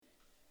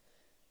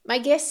My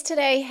guest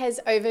today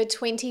has over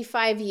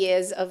 25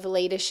 years of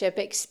leadership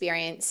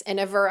experience in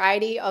a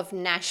variety of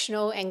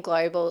national and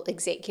global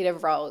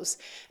executive roles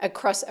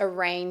across a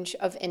range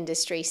of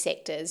industry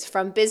sectors,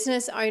 from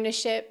business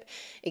ownership,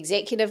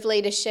 executive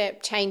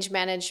leadership, change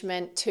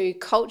management, to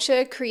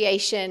culture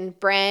creation,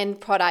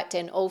 brand, product,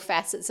 and all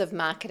facets of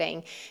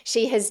marketing.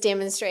 She has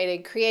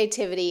demonstrated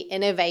creativity,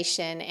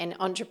 innovation, and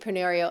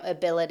entrepreneurial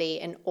ability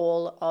in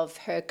all of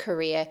her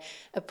career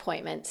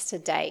appointments to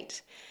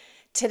date.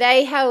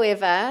 Today,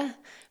 however,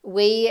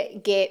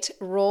 we get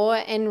raw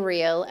and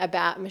real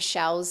about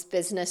Michelle's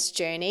business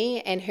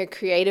journey and her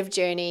creative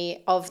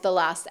journey of the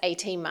last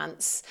 18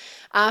 months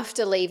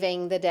after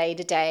leaving the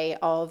day-to-day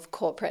of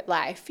corporate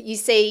life. You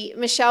see,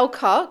 Michelle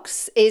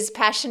Cox is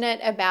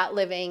passionate about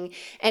living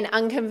an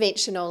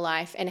unconventional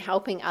life and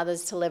helping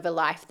others to live a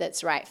life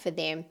that's right for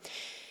them.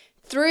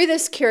 Through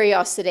this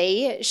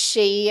curiosity,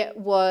 she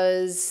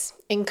was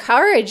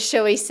encouraged,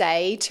 shall we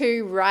say,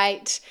 to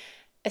write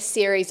a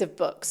series of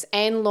books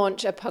and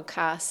launch a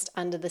podcast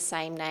under the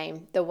same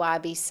name, the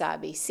Wabi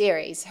Sabi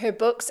series. Her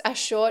books are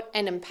short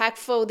and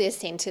impactful. They're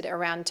centered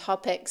around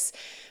topics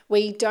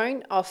we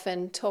don't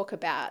often talk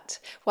about,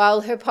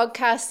 while her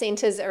podcast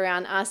centers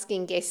around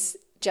asking guests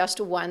just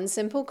one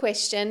simple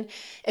question.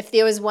 If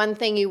there was one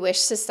thing you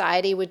wish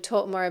society would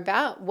talk more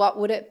about, what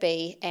would it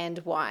be and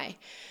why?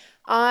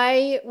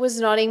 I was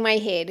nodding my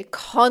head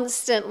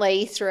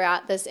constantly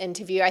throughout this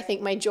interview. I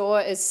think my jaw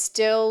is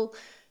still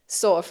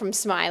sore from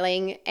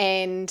smiling,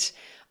 and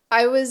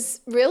I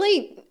was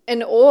really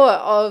in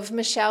awe of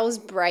Michelle's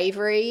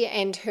bravery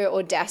and her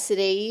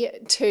audacity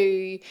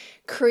to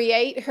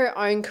create her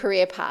own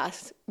career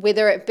path,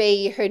 whether it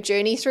be her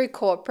journey through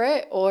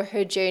corporate or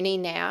her journey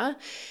now.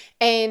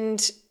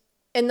 And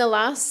in the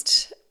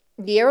last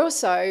year or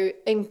so,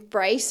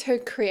 embrace her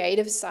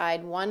creative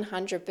side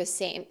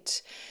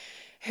 100%.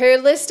 Her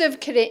list of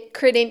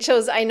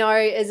credentials, I know,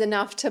 is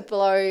enough to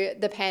blow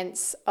the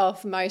pants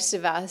off most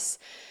of us.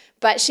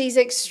 But she's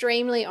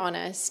extremely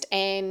honest,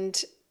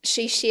 and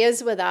she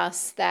shares with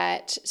us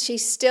that she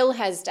still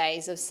has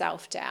days of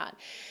self-doubt.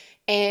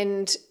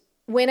 And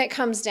when it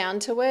comes down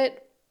to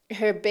it,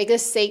 her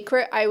biggest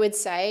secret, I would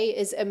say,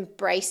 is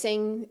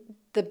embracing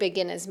the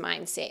beginner's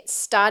mindset,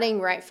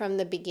 starting right from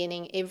the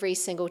beginning every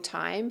single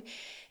time,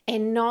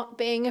 and not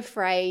being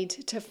afraid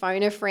to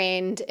phone a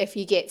friend if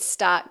you get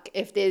stuck,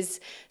 if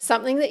there's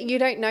something that you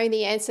don't know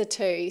the answer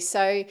to.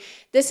 So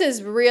this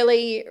is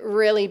really,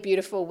 really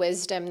beautiful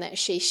wisdom that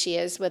she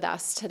shares with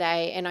us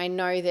today. And I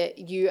know that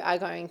you are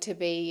going to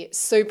be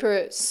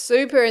super,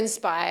 super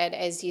inspired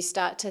as you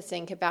start to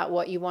think about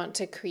what you want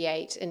to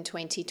create in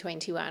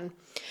 2021.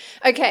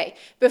 Okay,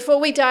 before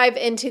we dive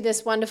into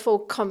this wonderful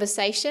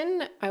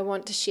conversation, I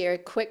want to share a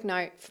quick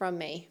note from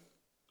me.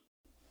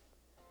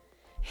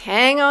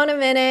 Hang on a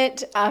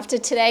minute. After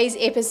today's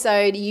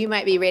episode, you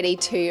might be ready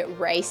to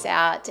race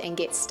out and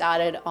get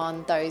started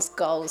on those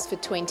goals for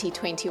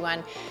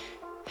 2021.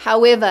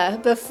 However,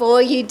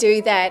 before you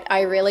do that,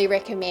 I really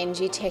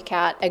recommend you check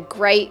out a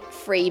great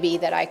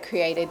freebie that I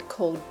created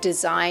called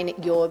Design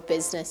Your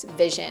Business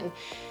Vision.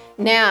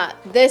 Now,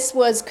 this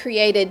was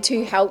created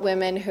to help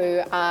women who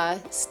are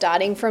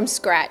starting from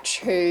scratch,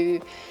 who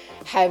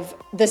have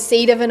the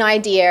seed of an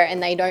idea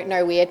and they don't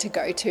know where to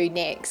go to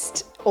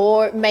next.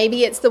 Or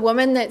maybe it's the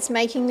woman that's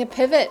making the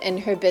pivot in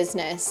her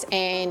business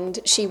and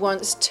she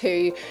wants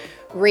to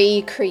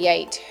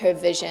recreate her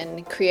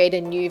vision, create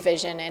a new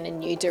vision and a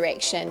new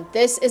direction.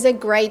 This is a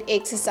great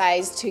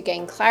exercise to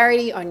gain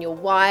clarity on your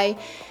why.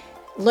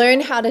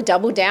 Learn how to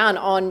double down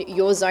on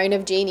your zone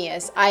of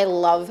genius. I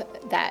love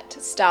that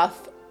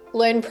stuff.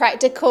 Learn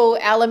practical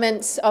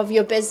elements of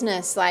your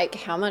business, like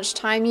how much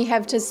time you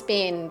have to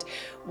spend,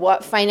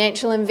 what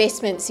financial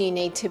investments you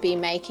need to be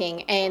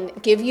making, and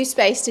give you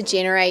space to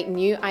generate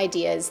new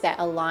ideas that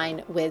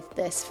align with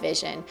this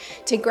vision.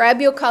 To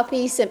grab your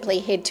copy, simply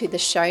head to the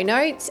show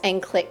notes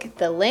and click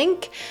the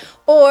link,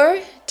 or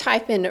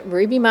type in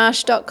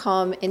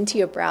rubymarsh.com into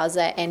your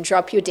browser and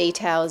drop your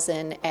details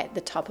in at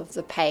the top of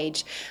the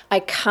page.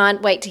 I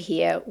can't wait to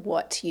hear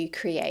what you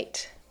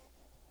create.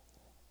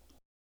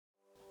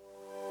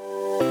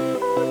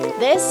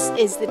 This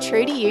is the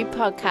True to You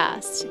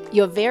podcast,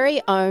 your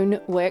very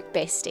own work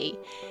bestie.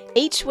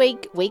 Each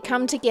week, we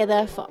come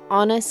together for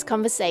honest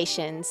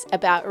conversations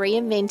about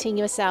reinventing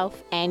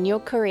yourself and your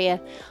career,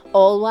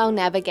 all while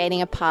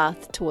navigating a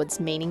path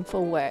towards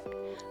meaningful work.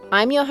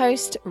 I'm your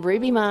host,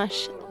 Ruby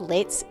Marsh.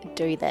 Let's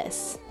do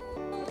this.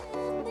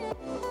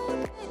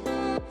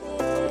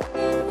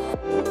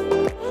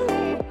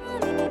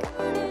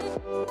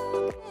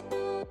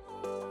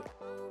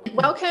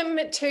 Welcome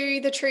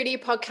to the True to You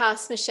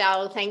podcast,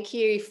 Michelle. Thank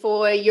you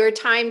for your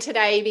time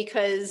today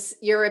because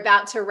you're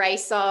about to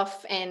race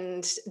off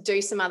and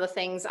do some other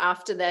things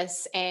after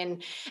this.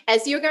 And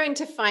as you're going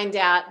to find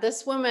out,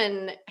 this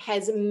woman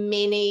has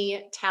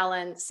many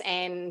talents,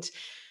 and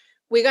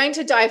we're going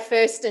to dive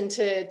first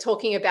into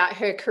talking about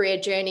her career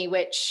journey,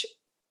 which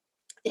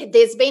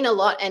there's been a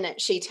lot in it,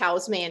 she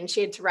tells me, and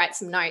she had to write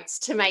some notes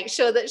to make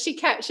sure that she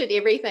captured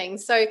everything.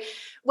 So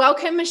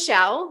welcome,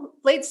 Michelle.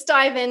 Let's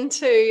dive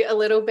into a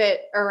little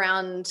bit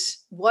around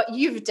what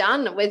you've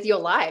done with your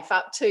life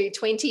up to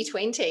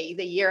 2020,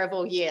 the year of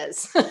all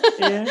years.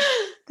 Yeah.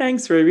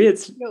 Thanks, Ruby.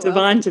 It's You're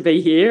divine welcome. to be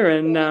here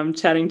and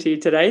chatting to you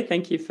today.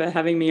 Thank you for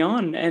having me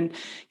on, and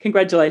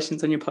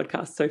congratulations on your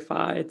podcast so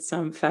far. It's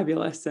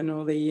fabulous, and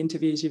all the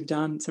interviews you've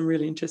done, some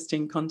really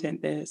interesting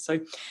content there.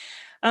 So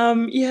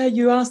yeah,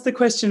 you asked the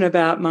question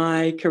about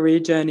my career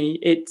journey.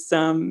 It's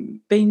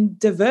been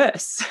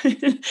diverse.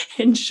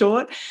 In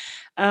short,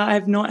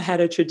 I've not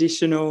had a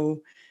traditional,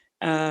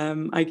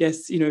 I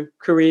guess,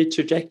 career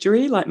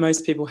trajectory like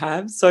most people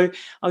have. So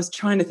I was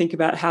trying to think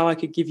about how I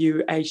could give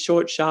you a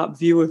short, sharp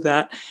view of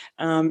that,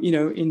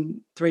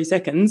 in 3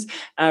 seconds,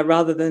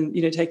 rather than,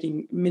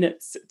 taking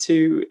minutes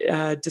to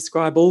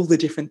describe all the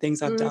different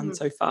things I've done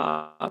so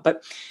far.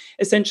 But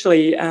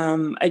essentially,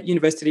 at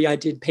university, I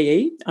did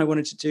PE. I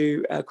wanted to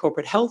do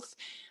corporate health.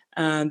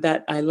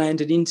 That I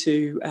landed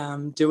into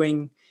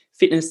doing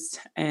fitness,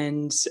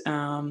 and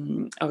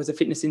I was a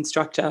fitness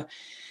instructor,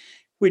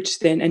 which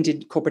then, and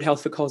did corporate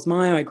health for Coles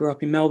Myer. I grew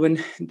up in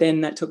Melbourne. Then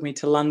that took me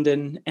to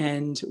London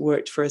and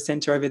worked for a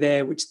centre over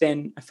there, which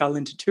then I fell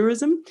into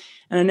tourism.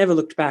 And I never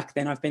looked back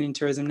then. I've been in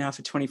tourism now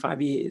for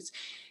 25 years.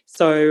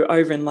 So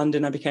over in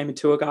London, I became a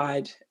tour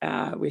guide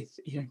with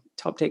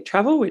Top Deck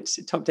Travel,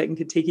 which Top Deck and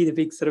Contiki, the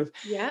big sort of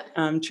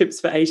trips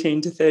for 18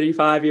 to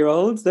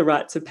 35-year-olds, the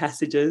rites of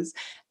passages.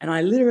 And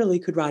I literally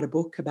could write a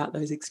book about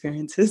those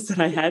experiences that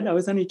I had. I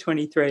was only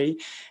 23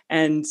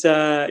 and,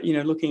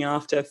 looking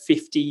after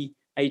 50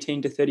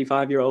 18 to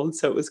 35-year-olds.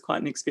 So it was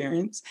quite an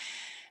experience.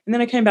 And then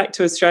I came back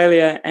to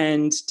Australia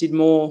and did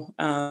more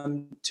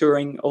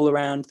touring all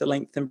around the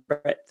length and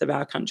breadth of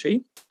our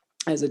country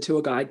as a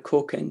tour guide,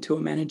 cook and tour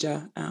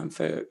manager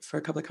for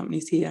a couple of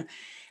companies here.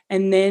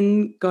 And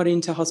then got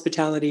into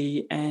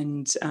hospitality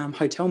and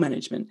hotel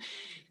management.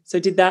 So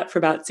did that for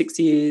about 6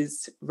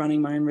 years,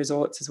 running my own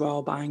resorts as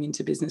well, buying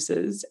into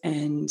businesses.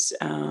 And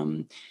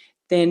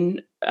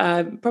then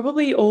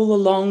probably all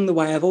along the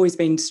way, I've always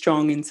been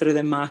strong in sort of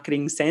the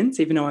marketing sense,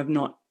 even though I've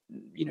not,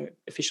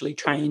 officially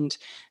trained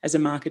as a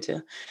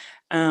marketer.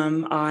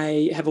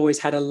 I have always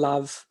had a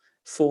love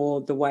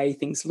for the way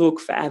things look,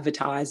 for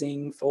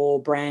advertising,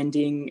 for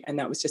branding. And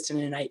that was just an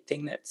innate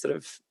thing that sort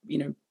of,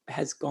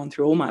 has gone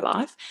through all my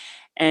life.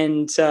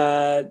 And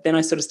then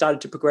I sort of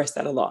started to progress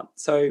that a lot.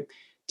 So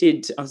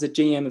I was a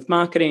GM of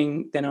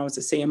marketing, then I was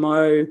a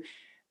CMO,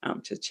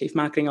 which is Chief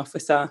Marketing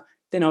Officer.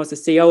 Then I was a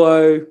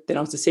COO, then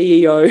I was a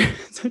CEO.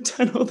 So I've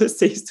done all the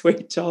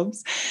C-suite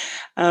jobs.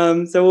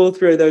 So all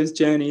through those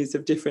journeys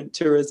of different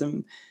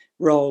tourism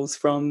roles,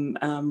 from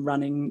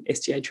running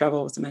SGA Travel,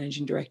 I was the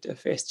managing director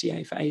for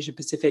SGA for Asia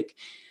Pacific,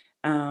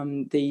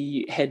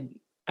 the head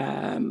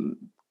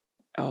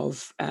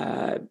of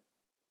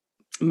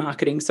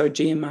marketing, so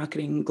GM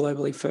marketing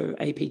globally for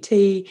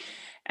APT.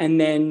 And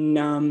then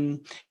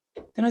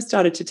I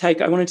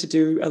started I wanted to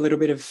do a little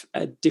bit of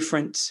a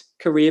different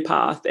career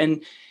path.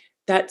 And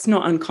that's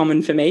not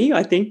uncommon for me.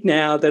 I think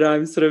now that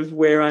I'm sort of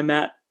where I'm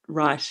at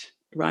right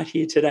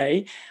here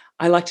today,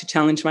 I like to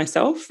challenge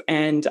myself,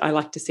 and I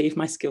like to see if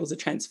my skills are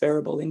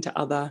transferable into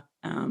other,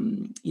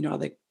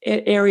 other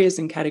areas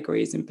and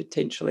categories, and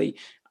potentially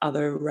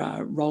other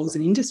roles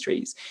and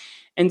industries.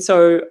 And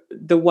so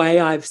the way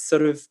I've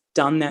sort of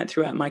done that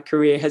throughout my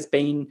career has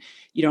been,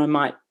 I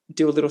might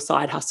do a little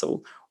side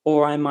hustle,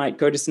 or I might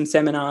go to some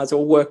seminars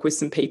or work with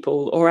some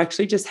people, or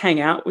actually just hang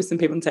out with some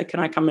people and say, can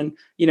I come and,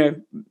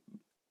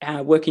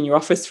 work in your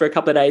office for a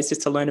couple of days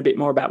just to learn a bit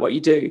more about what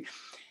you do?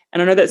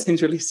 And I know that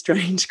seems really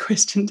strange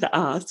question to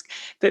ask,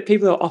 but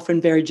people are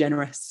often very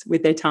generous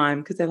with their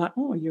time because they're like,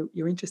 oh,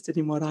 you're interested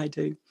in what I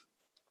do.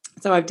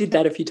 So I did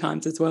that a few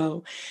times as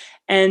well.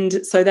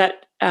 And so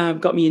that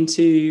got me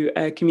into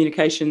a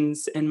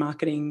communications and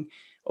marketing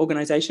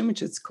organisation,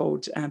 which is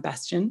called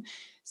Bastion.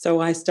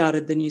 So I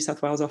started the New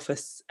South Wales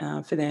office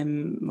for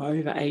them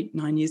over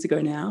 8-9 years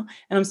ago now,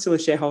 and I'm still a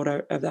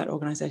shareholder of that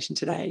organisation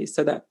today.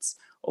 So that's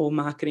all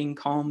marketing,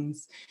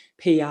 comms,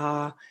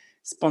 PR,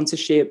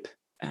 sponsorship,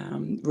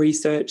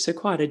 research. So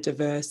quite a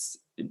diverse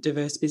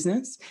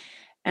business,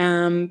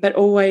 but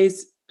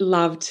always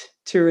loved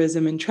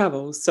tourism and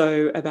travel.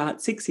 So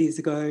about 6 years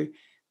ago,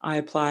 I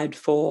applied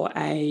for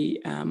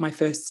my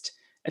first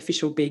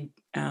official big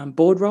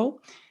board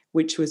role,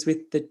 which was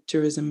with the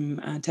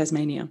Tourism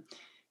Tasmania.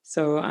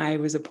 So I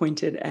was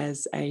appointed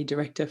as a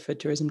director for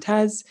Tourism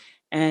Tas,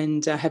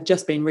 and have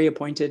just been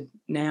reappointed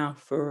now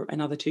for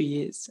another 2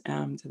 years.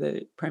 So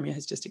the Premier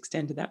has just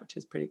extended that, which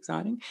is pretty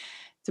exciting.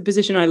 It's a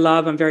position I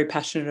love, I'm very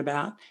passionate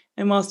about.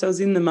 And whilst I was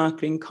in the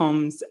marketing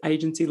comms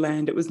agency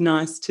land, it was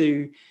nice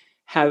to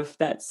have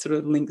that sort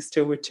of link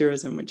still with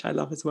tourism, which I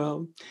love as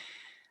well.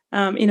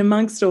 In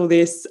amongst all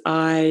this,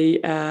 I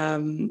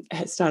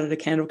had started a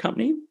candle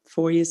company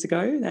 4 years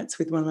ago. That's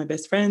with one of my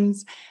best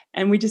friends.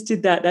 And we just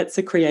did that. That's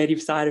a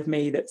creative side of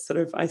me that sort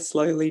of I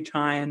slowly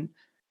try and,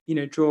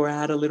 draw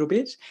out a little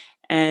bit.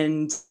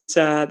 And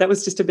that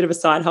was just a bit of a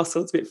side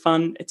hustle. It's a bit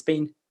fun. It's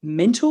been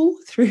mental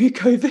through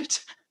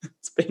COVID.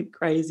 It's been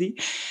crazy.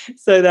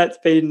 So that's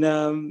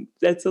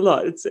a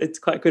lot. It's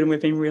quite good, and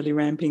we've been really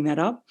ramping that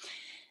up.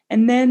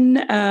 And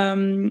then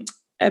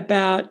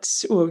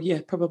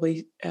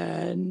probably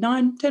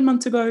 9-10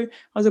 months ago,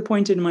 I was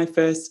appointed in my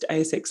first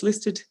ASX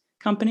listed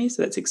company.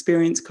 So that's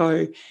Experience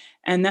Co.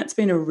 And that's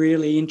been a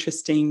really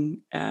interesting,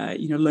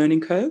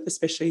 learning curve,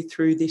 especially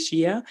through this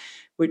year,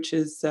 which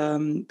has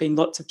been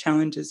lots of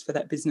challenges for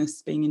that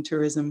business being in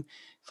tourism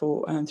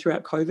for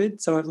throughout COVID.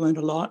 So I've learned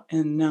a lot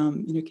and,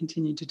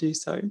 continue to do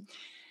so.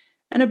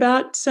 And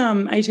about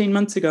 18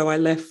 months ago, I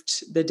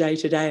left the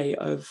day-to-day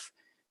of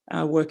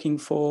working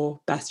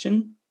for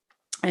Bastion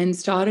and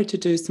started to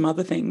do some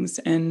other things.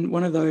 And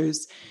one of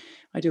those,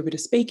 I do a bit of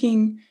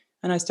speaking,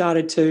 and I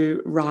started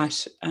to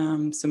write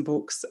some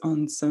books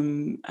on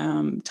some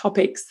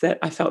topics that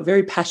I felt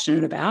very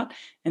passionate about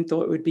and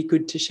thought it would be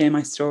good to share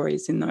my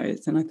stories in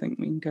those. And I think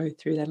we can go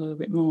through that a little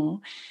bit more.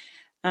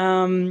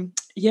 And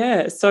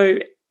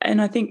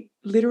I think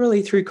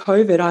literally through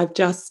COVID, I've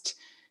just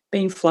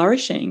been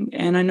flourishing.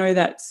 And I know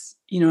that's,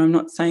 I'm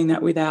not saying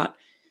that without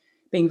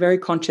being very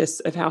conscious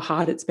of how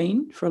hard it's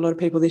been for a lot of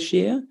people this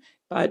year.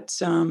 But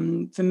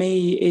for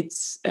me,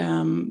 it's,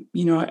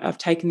 I've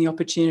taken the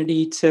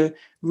opportunity to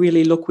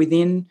really look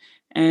within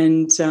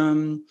and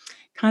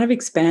kind of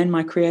expand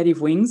my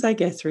creative wings, I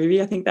guess,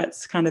 Ruby. I think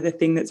that's kind of the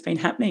thing that's been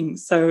happening.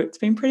 So it's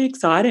been pretty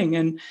exciting,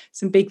 and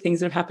some big things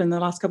that have happened in the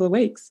last couple of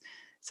weeks.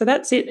 So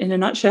that's it in a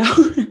nutshell.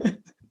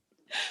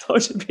 Thought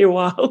it should be a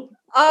while.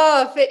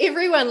 Oh, for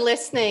everyone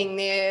listening,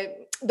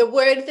 the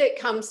word that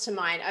comes to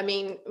mind, I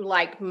mean,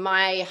 like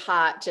my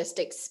heart just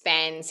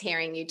expands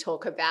hearing you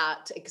talk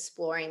about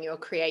exploring your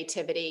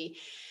creativity.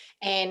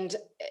 And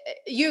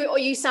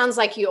you sounds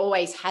like you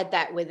always had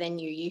that within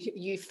you.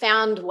 You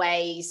found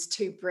ways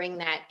to bring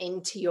that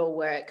into your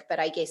work, but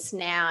I guess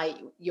now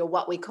you're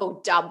what we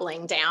call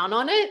doubling down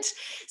on it,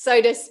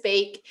 so to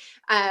speak.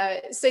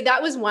 So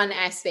that was one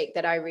aspect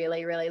that I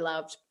really, really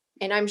loved.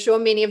 And I'm sure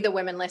many of the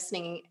women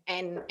listening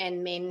and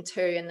men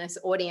too in this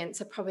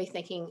audience are probably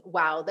thinking,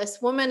 wow,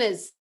 this woman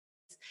is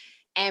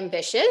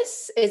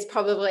ambitious. Is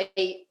probably,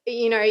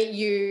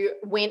 you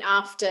went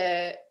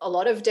after a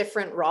lot of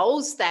different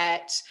roles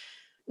that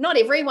not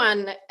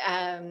everyone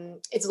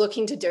is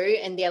looking to do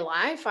in their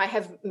life. I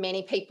have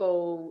many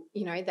people,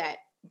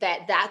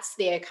 that's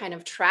their kind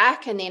of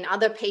track. And then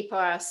other people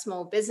are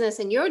small business,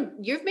 and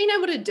you've been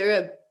able to do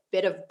a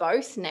bit of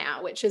both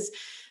now, which is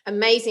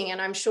amazing. And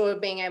I'm sure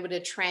being able to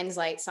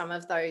translate some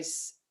of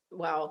those,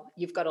 well,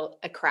 you've got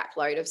a crap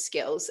load of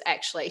skills,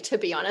 actually, to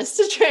be honest,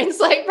 to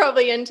translate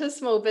probably into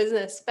small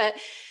business. But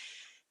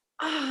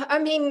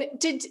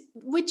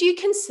would you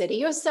consider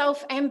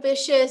yourself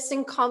ambitious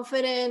and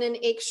confident and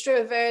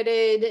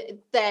extroverted?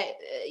 That,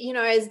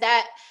 is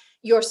that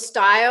your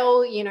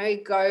style,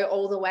 go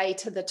all the way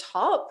to the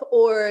top?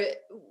 Or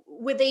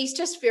were these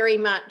just very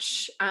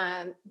much,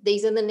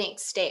 these are the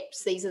next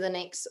steps, these are the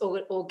next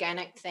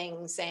organic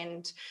things?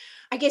 And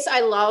I guess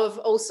I love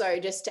also,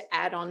 just to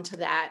add on to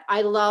that,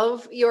 I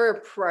love your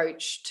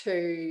approach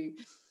to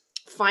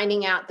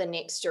finding out the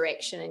next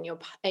direction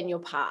in your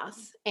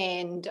path.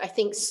 And I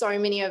think so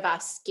many of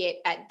us get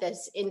at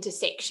this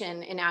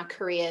intersection in our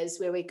careers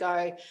where we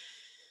go,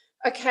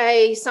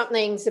 okay,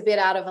 something's a bit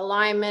out of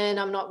alignment.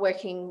 I'm not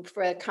working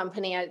for a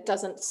company. It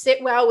doesn't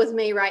sit well with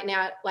me right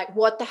now. Like,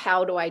 what the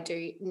hell do I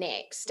do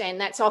next? And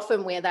that's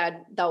often where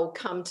they'll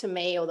come to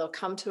me, or they'll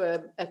come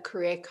to a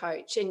career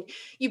coach. And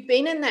you've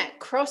been in that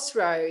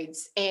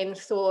crossroads and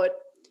thought,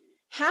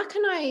 how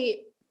can I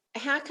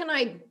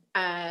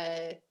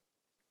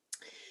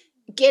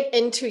get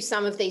into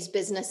some of these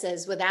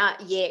businesses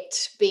without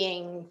yet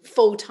being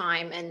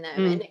full-time in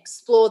them and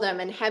explore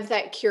them and have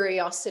that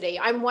curiosity?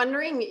 I'm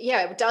wondering,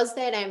 does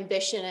that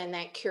ambition and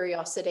that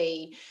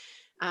curiosity,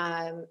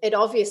 it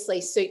obviously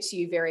suits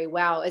you very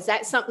well. Is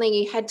that something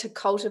you had to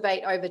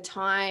cultivate over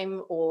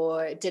time,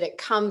 or did it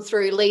come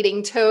through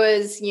leading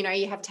tours? You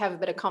have to have a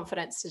bit of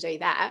confidence to do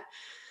that.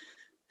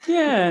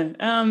 Yeah,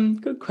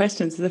 good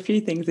questions. There's a few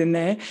things in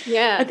there.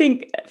 Yeah. I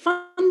think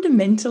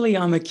fundamentally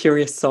I'm a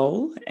curious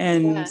soul,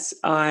 and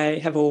I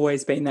have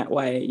always been that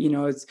way.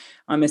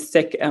 I'm a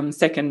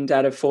second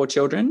out of 4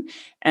 children,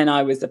 and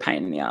I was a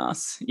pain in the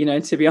ass,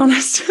 to be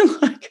honest.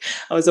 Like,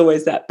 I was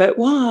always that, but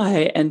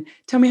why? And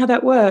tell me how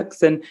that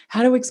works, and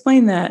how do we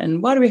explain that,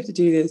 and why do we have to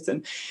do this?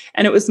 And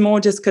it was more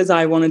just because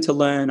I wanted to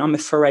learn. I'm a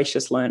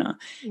voracious learner.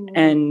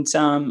 And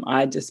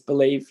I just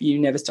believe you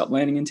never stop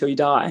learning until you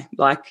die.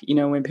 Like,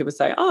 when people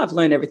say, oh, I've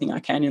learned everything I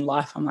can in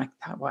life, I'm like,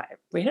 oh,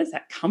 where does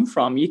that come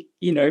from?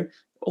 You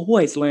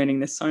always learning.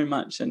 There's so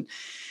much. And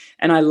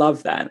I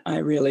love that. I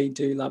really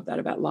do love that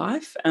about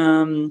life.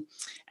 And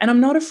I'm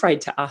not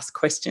afraid to ask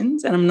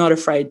questions, and I'm not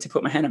afraid to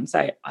put my hand up and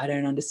say, I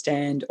don't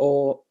understand,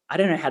 or I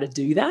don't know how to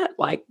do that.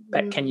 Like,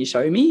 but can you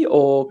show me,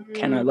 or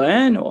can I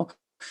learn?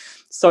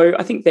 So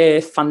I think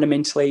they're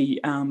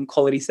fundamentally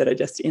qualities that are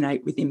just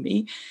innate within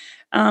me.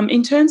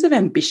 In terms of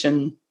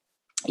ambition,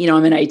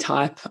 I'm an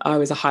A-type. I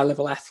was a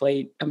high-level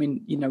athlete. I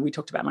mean, we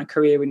talked about my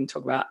career. We didn't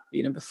talk about,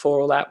 before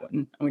all that,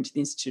 when I went to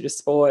the Institute of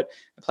Sport,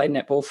 I played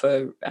netball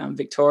for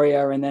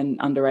Victoria and then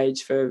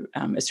underage for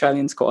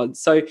Australian squad.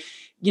 So,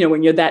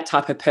 when you're that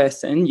type of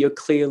person, you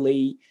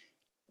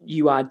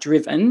are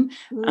driven.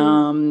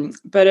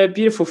 But a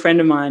beautiful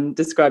friend of mine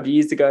described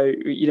years ago,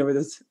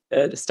 with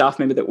a staff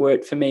member that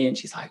worked for me, and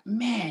she's like,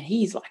 man,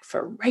 he's like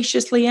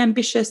voraciously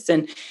ambitious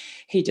and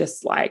he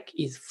just like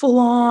is full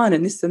on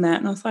and this and that.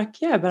 And I was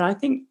like, yeah, but I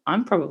think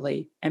I'm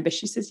probably ambitious.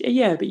 She says,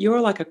 yeah, but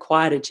you're like a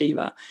quiet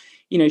achiever.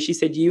 She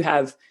said, you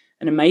have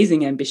an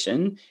amazing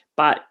ambition,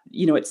 but,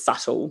 it's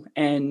subtle.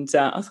 And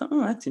I was like,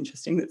 oh, that's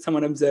interesting that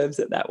someone observes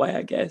it that way,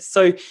 I guess.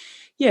 So,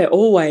 yeah,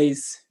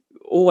 always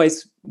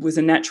was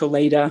a natural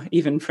leader,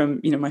 even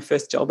from, my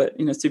first job at,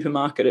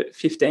 supermarket at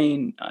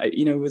 15, I,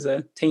 was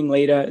a team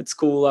leader at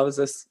school. I was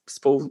a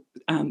school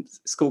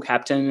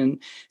captain.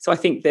 And so I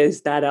think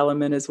there's that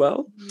element as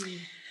well.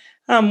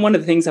 One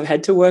of the things I've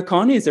had to work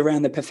on is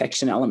around the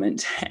perfection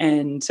element.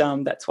 And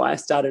that's why I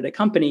started a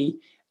company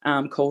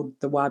called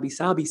the Wabi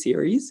Sabi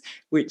series,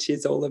 which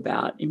is all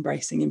about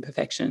embracing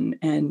imperfection.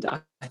 And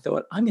I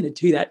thought, I'm going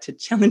to do that to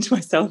challenge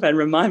myself and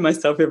remind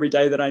myself every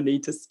day that I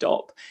need to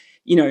stop.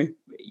 You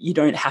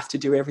don't have to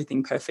do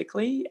everything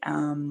perfectly,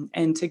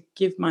 and to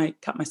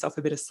cut myself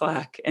a bit of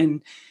slack,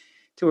 and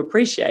to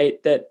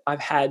appreciate that I've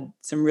had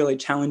some really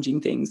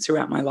challenging things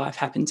throughout my life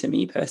happen to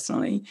me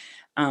personally,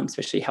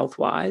 especially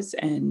health-wise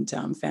and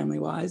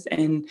family-wise,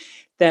 and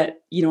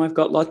that, I've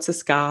got lots of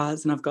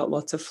scars and I've got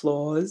lots of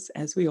flaws,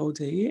 as we all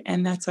do,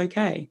 and that's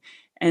okay.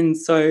 And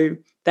so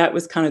that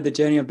was kind of the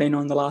journey I've been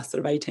on the last sort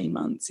of 18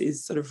 months,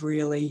 is sort of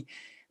really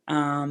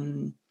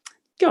going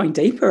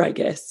deeper, I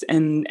guess,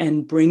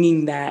 and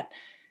bringing that,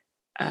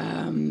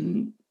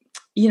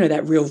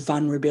 that real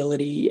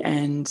vulnerability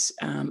and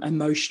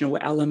emotional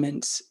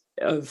element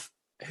of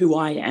who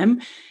I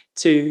am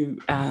to,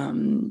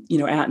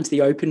 out into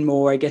the open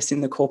more, I guess,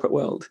 in the corporate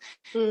world.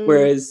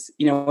 Whereas,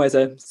 as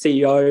a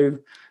CEO,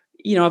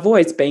 I've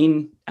always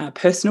been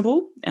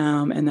personable,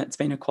 and that's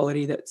been a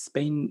quality that's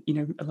been,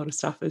 a lot of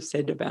stuff I've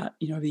said about,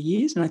 over the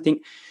years. And I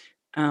think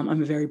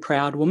I'm a very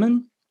proud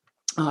woman.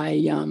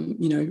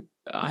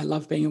 I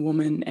love being a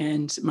woman,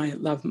 and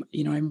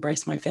I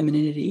embrace my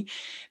femininity,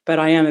 but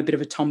I am a bit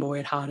of a tomboy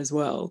at heart as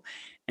well.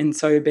 And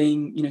so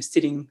being,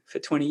 sitting for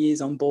 20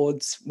 years on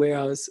boards where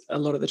I was a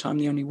lot of the time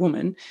the only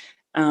woman,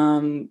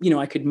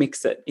 I could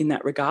mix it in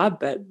that regard,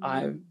 but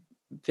I'm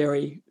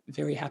very,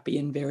 very happy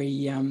and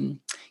very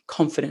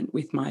confident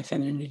with my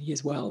femininity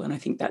as well. And I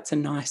think that's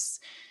it's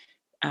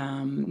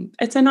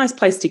a nice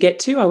place to get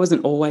to. I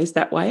wasn't always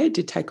that way. It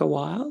did take a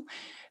while.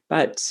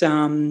 But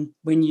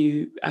when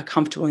you are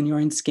comfortable in your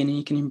own skin and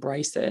you can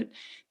embrace it,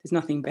 there's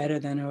nothing better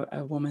than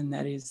a woman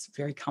that is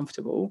very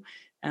comfortable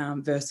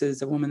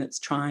versus a woman that's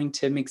trying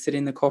to mix it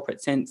in the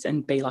corporate sense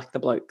and be like the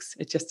blokes.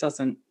 It just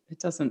doesn't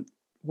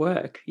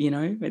work,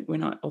 we're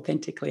not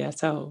authentically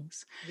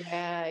ourselves.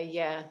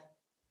 Yeah.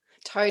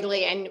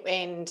 Totally.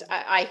 And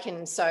I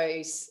can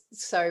so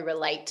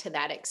relate to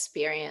that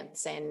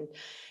experience. And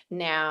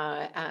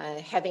now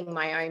having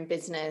my own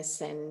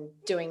business and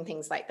doing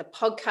things like the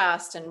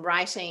podcast and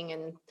writing,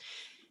 and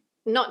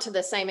not to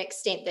the same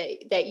extent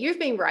that you've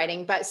been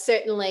writing, but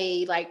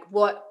certainly like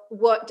what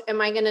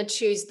am I going to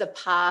choose the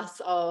path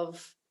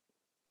of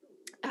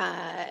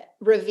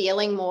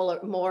revealing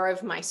more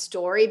of my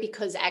story,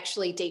 because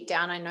actually deep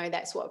down I know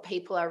that's what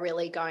people are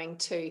really going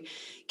to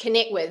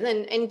connect with,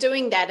 and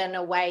doing that in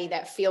a way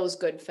that feels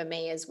good for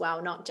me as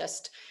well, not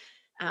just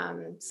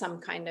some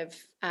kind of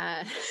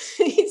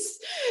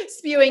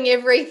spewing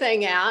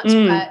everything out,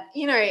 but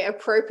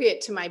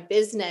appropriate to my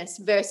business.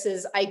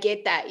 Versus I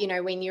get that,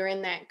 when you're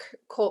in that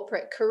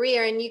corporate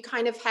career and you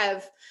kind of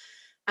have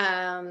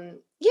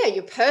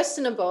you're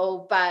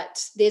personable,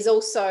 but there's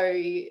also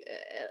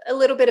a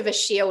little bit of a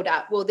shield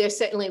up. Well, there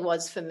certainly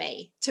was for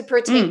me, to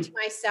protect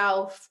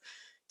myself,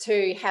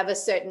 to have a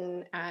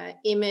certain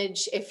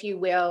image, if you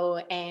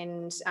will.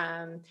 And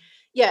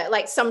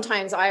like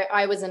sometimes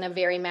I was in a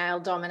very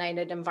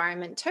male-dominated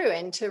environment too,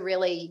 and to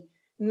really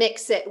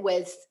mix it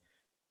with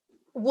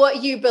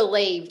what you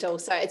believed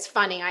also. It's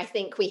funny, I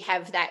think we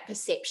have that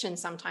perception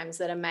sometimes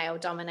that a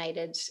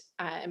male-dominated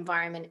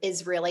environment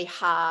is really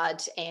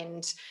hard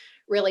and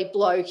really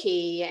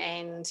blokey.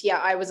 And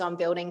I was on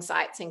building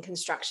sites and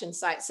construction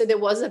sites, so there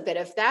was a bit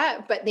of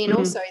that. But then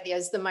also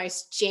there's the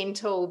most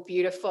gentle,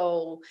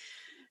 beautiful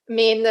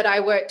men that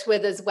I worked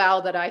with as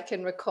well that I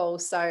can recall.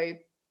 So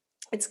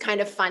it's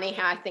kind of funny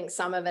how I think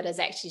some of it is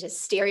actually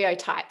just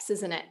stereotypes,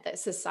 isn't it, that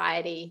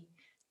society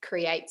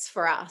creates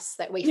for us,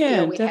 that we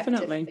feel we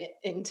definitely have to fit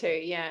into.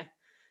 Yeah,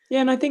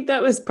 and I think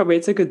that was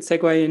it's a good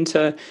segue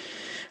into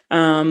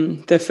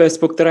the first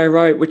book that I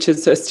wrote, which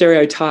is a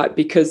stereotype,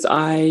 because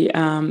I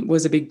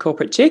was a big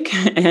corporate chick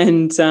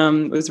and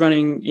was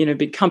running,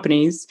 big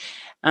companies.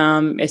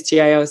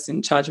 SGA, I was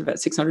in charge of about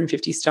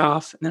 650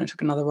 staff, and then I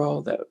took another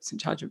role that was in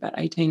charge of about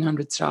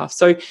 1,800 staff.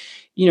 So,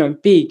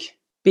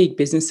 big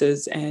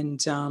businesses,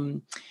 and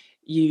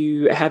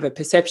you have a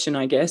perception,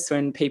 I guess,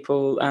 when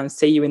people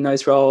see you in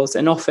those roles.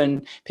 And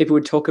often people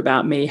would talk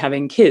about me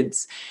having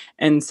kids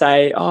and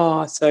say,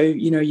 oh, so,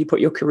 you put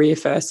your career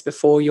first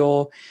before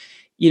your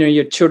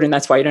children.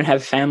 That's why you don't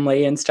have a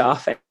family and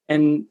stuff.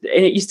 And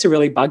it used to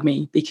really bug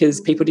me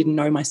because people didn't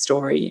know my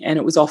story. And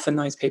it was often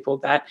those people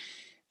that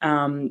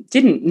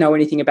didn't know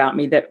anything about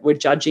me that were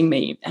judging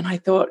me. And I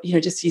thought,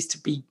 just used to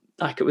be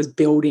like it was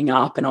building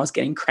up and I was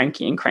getting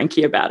cranky and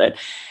cranky about it.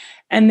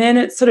 And then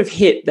it sort of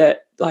hit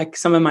that, like,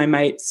 some of my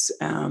mates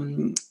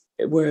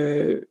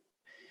were,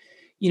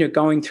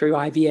 going through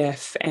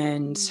IVF,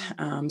 and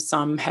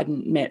some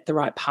hadn't met the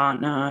right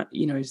partner.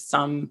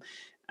 Some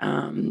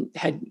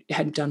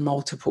had done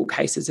multiple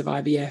cases of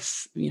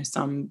IVF.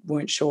 Some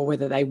weren't sure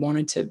whether they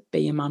wanted to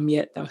be a mum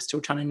yet. They were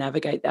still trying to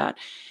navigate that.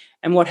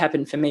 And what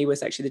happened for me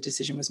was actually the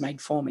decision was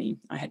made for me.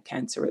 I had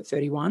cancer at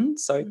 31,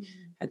 so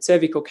had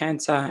cervical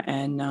cancer,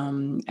 and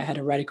I had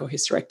a radical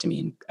hysterectomy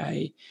and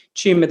a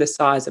tumour the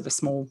size of a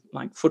small,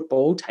 like,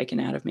 football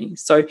taken out of me.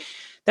 So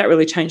that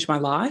really changed my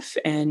life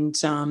and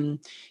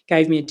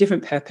gave me a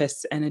different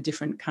purpose and a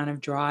different kind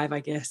of drive, I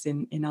guess,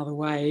 in other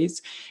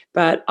ways.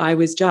 But I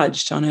was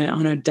judged on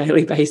a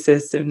daily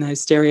basis, and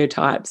those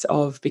stereotypes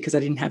of, because I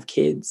didn't have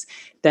kids,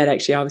 that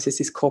actually I was just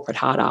this corporate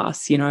hard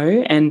ass,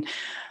 and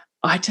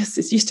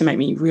it used to make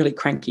me really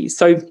cranky.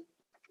 So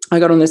I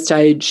got on the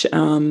stage.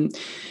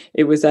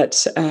 It was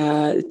at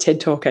TED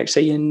Talk,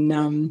 actually, in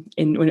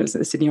when it was at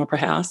the Sydney Opera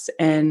House,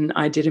 and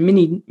I did a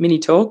mini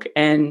talk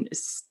and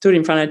stood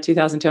in front of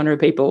 2,200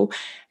 people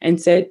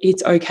and said,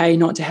 it's okay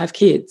not to have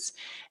kids.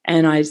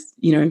 And I,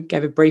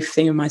 gave a brief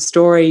thing of my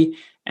story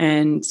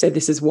and said,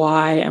 this is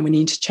why, and we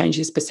need to change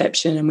this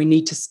perception, and we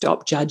need to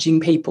stop judging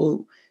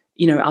people,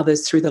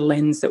 others through the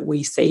lens that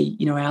we see,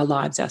 our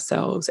lives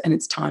ourselves, and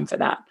it's time for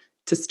that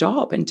to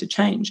stop and to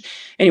change.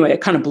 Anyway,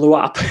 it kind of blew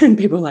up, and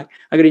people were like,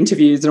 I got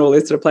interviews and all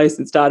this sort of place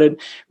and started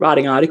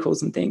writing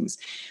articles and things.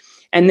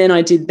 And then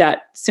I did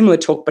that similar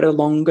talk, but a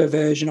longer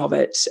version of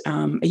it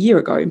a year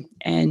ago.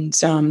 And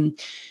there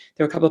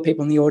were a couple of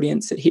people in the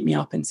audience that hit me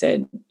up and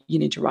said, you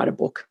need to write a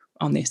book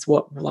on this.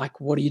 What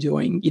are you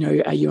doing?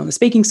 Are you on the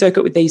speaking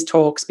circuit with these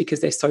talks?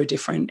 Because they're so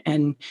different,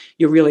 and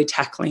you're really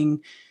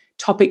tackling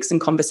topics and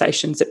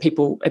conversations that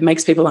it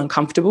makes people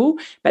uncomfortable,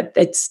 but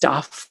it's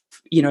stuff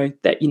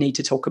that you need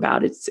to talk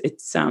about. It's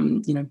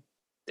the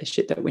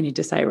shit that we need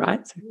to say,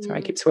 right? So, sorry,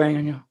 I keep swearing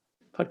on your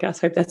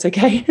podcast. Hope that's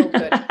okay. All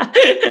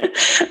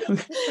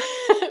good.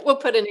 We'll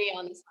put an E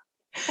on this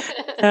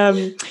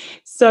one.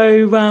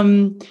 So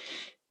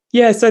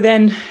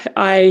then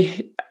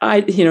I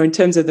in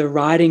terms of the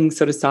writing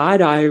sort of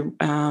side, I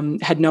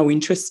had no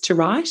interest to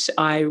write.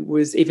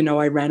 Even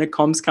though I ran a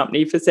comms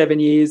company for 7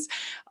 years,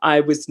 I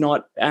was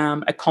not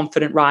a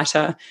confident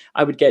writer.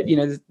 I would get,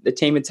 the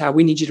team would say,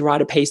 we need you to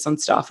write a piece on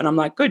stuff. And I'm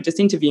like, good, just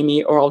interview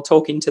me, or I'll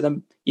talk into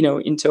them,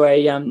 into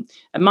a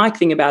mic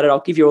thing about it.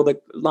 I'll give you all the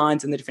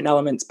lines and the different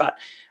elements, but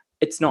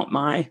it's not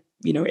my,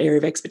 area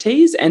of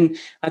expertise. And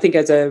I think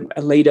as a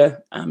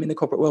leader in the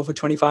corporate world for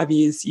 25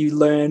 years, you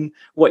learn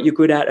what you're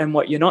good at and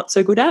what you're not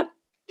so good at.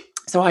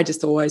 So I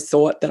just always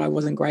thought that I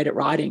wasn't great at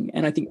writing.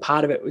 And I think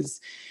part of it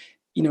was,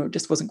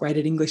 just wasn't great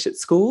at English at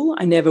school.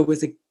 I never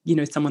was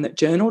someone that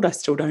journaled. I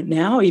still don't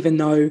now, even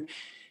though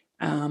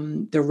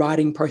the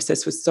writing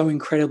process was so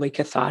incredibly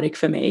cathartic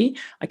for me.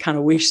 I kind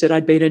of wish that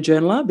I'd been a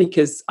journaler,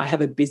 because I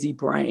have a busy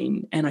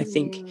brain. And I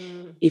think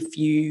if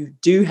you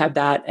do have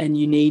that and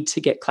you need to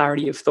get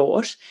clarity of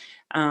thought,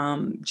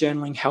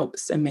 journaling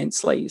helps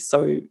immensely.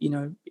 So,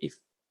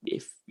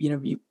 if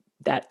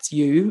that's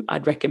you,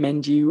 I'd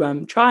recommend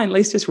you try and at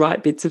least just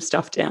write bits of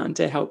stuff down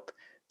to help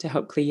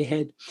clear your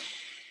head.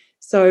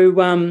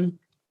 So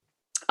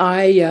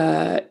I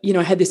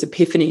had this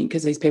epiphany,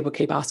 because these people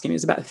keep asking me. It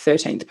was about the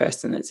 13th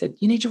person that said,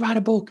 you need to write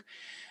a book.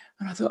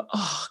 And I thought,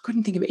 I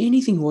couldn't think of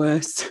anything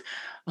worse.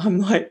 I'm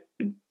like,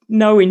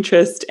 no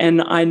interest.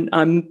 And I'm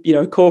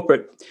a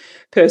corporate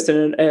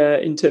person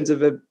in terms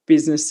of a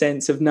business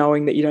sense of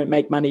knowing that you don't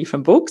make money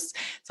from books.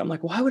 So I'm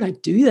like, why would I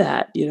do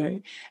that?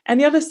 And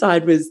the other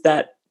side was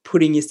that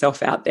putting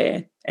yourself out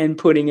there and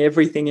putting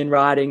everything in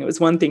writing. It was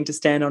one thing to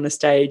stand on a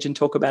stage and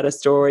talk about a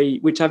story,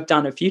 which I've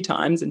done a few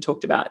times and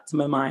talked about some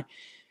of my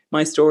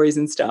stories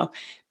and stuff.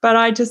 But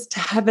I just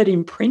have it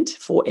in print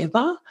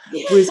forever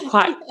was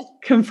quite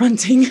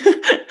confronting.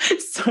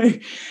 So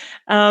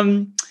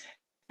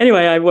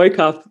anyway, I woke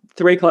up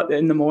 3 o'clock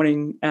in the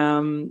morning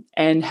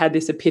and had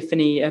this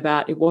epiphany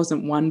about it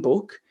wasn't one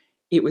book.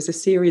 It was a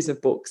series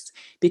of books,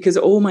 because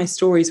all my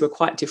stories were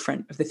quite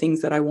different of the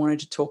things that I wanted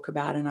to talk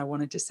about and I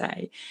wanted to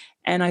say.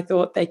 And I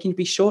thought they can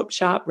be short,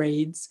 sharp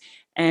reads.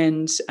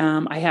 And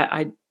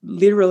I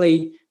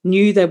literally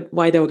knew the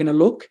way they were going to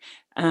look,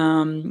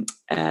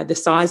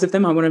 the size of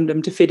them. I wanted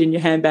them to fit in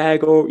your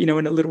handbag, or, in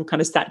a little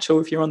kind of satchel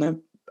if you're on the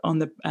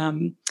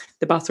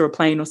bus or a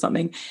plane or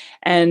something.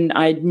 And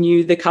I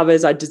knew the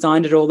covers. I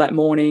designed it all that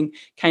morning,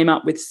 came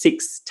up with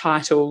 6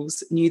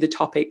 titles, knew the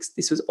topics.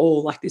 This was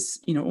all like this,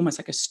 almost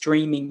like a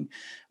streaming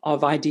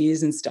of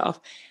ideas and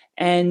stuff.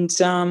 And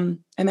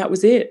that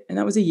was it. And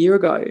that was a year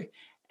ago.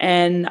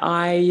 And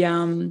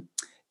I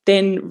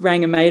then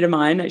rang a mate of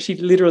mine.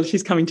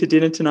 She's coming to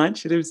dinner tonight.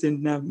 She lives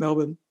in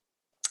Melbourne.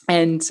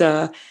 And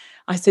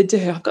I said to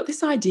her, I've got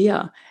this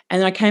idea.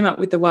 And I came up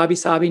with the Wabi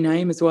Sabi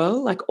name as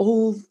well, like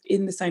all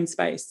in the same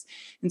space.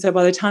 And so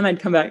by the time I'd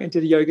come back and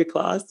did a yoga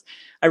class,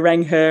 I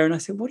rang her and I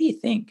said, what do you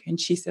think? And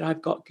she said,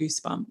 I've got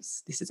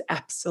goosebumps. This is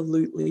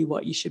absolutely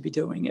what you should be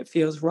doing. It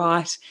feels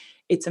right.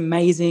 It's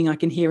amazing. I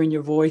can hear in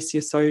your voice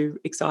you're so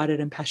excited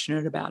and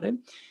passionate about it.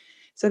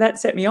 So that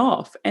set me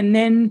off. And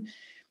then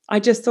I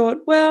just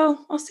thought,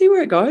 well, I'll see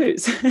where it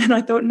goes. And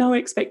I thought, no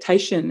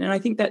expectation. And I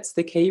think that's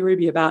the key,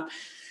 Ruby, about,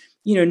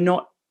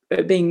 not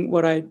being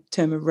what I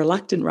term a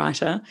reluctant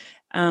writer.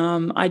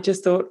 I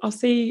just thought, I'll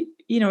see,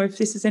 if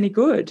this is any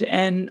good,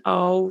 and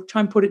I'll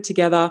try and put it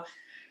together.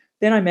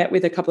 Then I met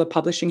with a couple of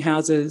publishing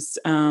houses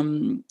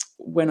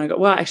when I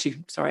got, I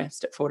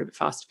stepped forward a bit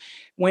fast.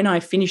 When I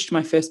finished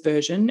my first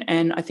version,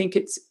 and I think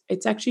it's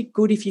actually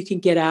good if you can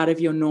get out of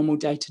your normal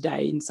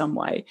day-to-day in some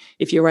way.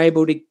 If you're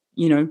able to,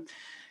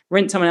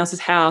 rent someone else's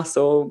house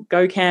or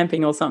go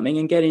camping or something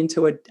and get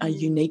into a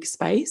unique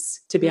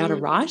space to be able to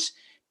write,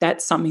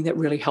 that's something that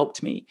really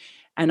helped me.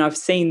 And I've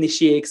seen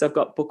this year, because I've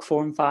got book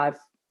 4 and 5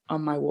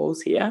 on my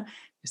walls here.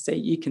 So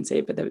you can see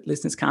it, but the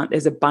listeners can't.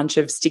 There's a bunch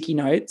of sticky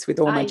notes with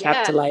all my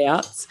chapter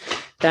layouts.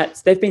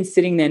 They've been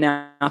sitting there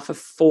now for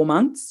 4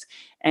 months.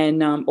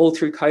 And all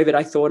through COVID,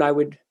 I thought I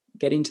would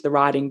get into the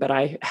writing, but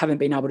I haven't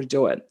been able to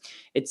do it.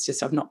 It's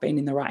just I've not been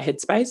in the right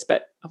headspace,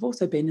 but I've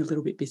also been a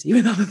little bit busy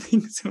with other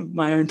things,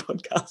 my own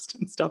podcast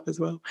and stuff as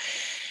well.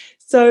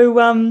 So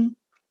my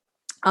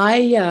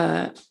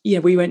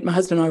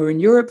husband and I were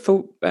in Europe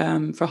for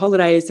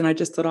holidays, and I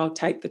just thought I'll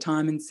take the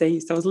time and see.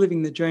 So I was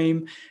living the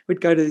dream. We'd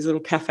go to these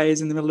little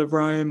cafes in the middle of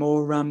Rome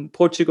or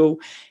Portugal,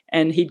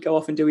 and he'd go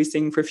off and do his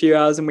thing for a few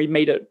hours, and we'd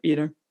meet at,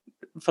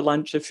 for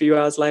lunch a few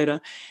hours later,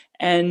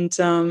 and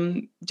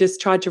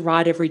just tried to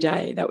write every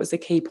day. That was the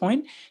key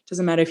point.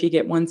 Doesn't matter if you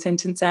get one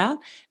sentence out,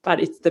 but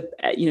it's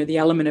the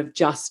element of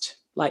just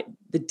like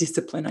the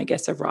discipline, I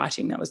guess, of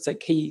writing. That was the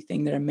key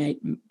thing that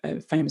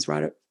a famous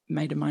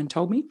mate of mine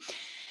told me.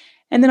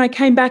 And then I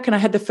came back and I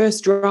had the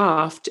first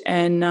draft,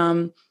 and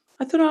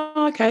I thought,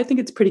 okay, I think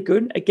it's pretty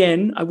good.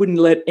 Again, I wouldn't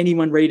let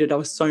anyone read it. I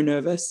was so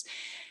nervous.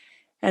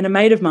 And a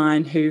mate of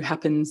mine who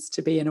happens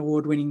to be an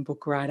award-winning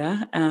book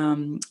writer,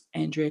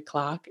 Andrea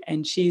Clark,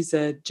 and she's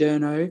a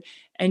journo,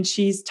 and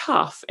she's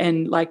tough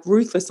and like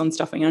ruthless on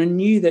stuff. And I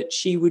knew that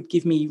she would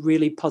give me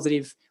really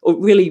positive or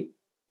really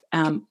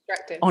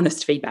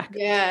honest feedback.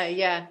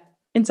 Yeah.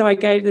 And so I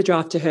gave the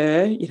draft to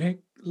her,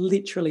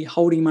 literally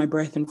holding my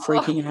breath and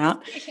freaking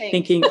out,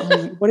 thinking,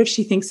 what if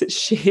she thinks it's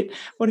shit?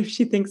 What if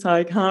she thinks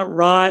I can't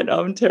write?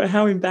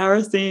 How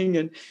embarrassing.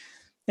 And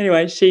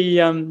anyway, she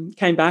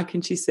came back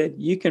and she said,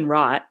 you can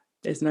write.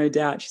 There's no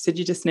doubt. She said,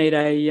 you just need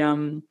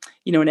an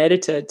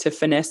editor to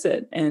finesse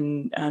it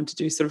and to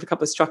do sort of a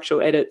couple of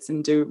structural edits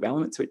and do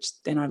elements,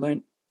 which then I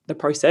learned the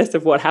process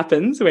of what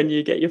happens when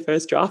you get your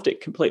first draft. It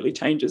completely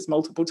changes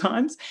multiple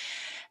times.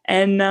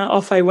 And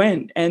off I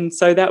went. And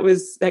so that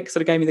sort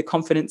of gave me the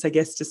confidence, I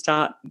guess, to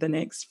start the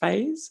next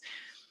phase.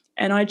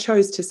 And I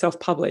chose to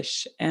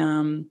self-publish.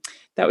 It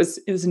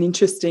was an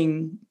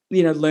interesting,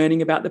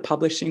 learning about the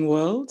publishing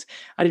world.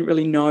 I didn't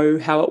really know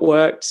how it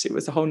worked. It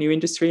was a whole new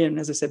industry. And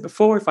as I said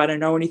before, if I don't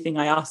know anything,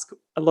 I ask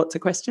lots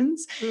of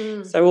questions.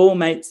 So all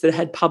mates that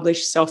had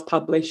published,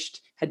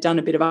 self-published, had done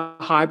a bit of a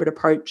hybrid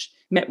approach,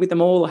 met with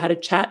them all, had a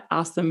chat,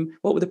 asked them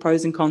what were the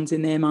pros and cons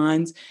in their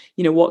minds,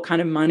 what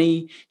kind of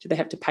money did they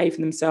have to pay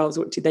for themselves,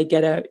 or did they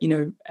get a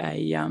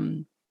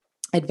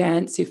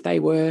advance if they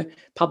were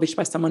published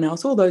by someone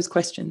else, all those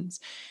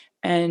questions.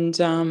 And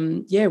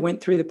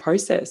went through the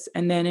process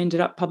and then ended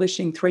up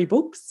publishing 3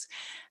 books.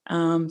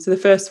 So the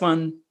first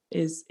one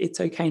is It's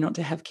Okay Not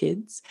to Have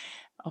Kids,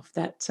 off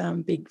that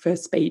big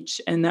first speech.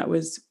 And that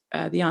was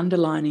the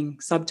underlining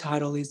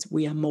subtitle is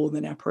We Are More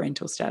Than Our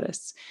Parental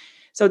Status.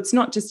 So it's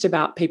not just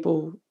about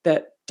people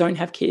that don't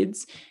have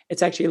kids.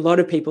 It's actually a lot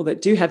of people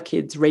that do have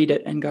kids read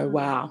it and go,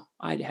 wow,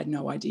 I had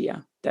no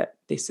idea that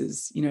this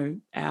is,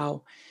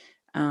 our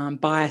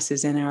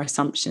biases and our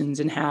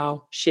assumptions and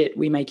how shit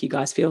we make you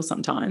guys feel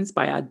sometimes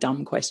by our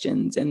dumb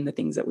questions and the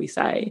things that we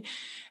say.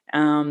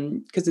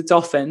 Because it's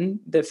often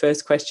the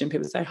first question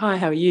people say, hi,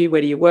 how are you? Where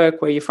do you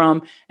work? Where are you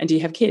from? And do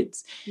you have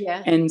kids?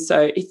 Yeah. And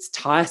so it's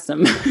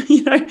tiresome,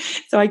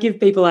 So I give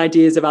people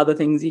ideas of other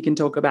things you can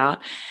talk about.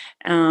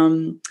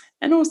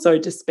 And also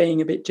just being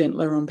a bit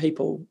gentler on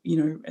people,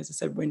 as I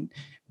said,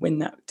 when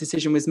that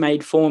decision was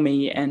made for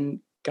me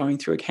and going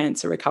through a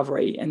cancer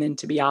recovery, and then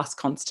to be asked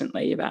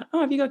constantly about,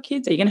 have you got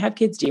kids? Are you going to have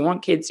kids? Do you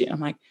want kids? I'm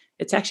like,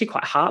 it's actually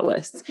quite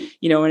heartless,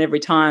 and every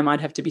time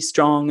I'd have to be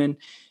strong and,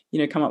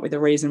 come up with a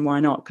reason why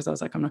not, because I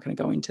was like, I'm not going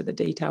to go into the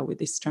detail with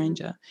this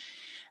stranger.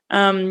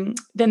 Then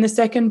the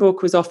second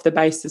book was off the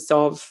basis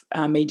of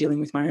me dealing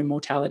with my own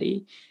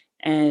mortality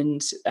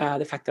and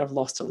the fact that I've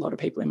lost a lot of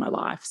people in my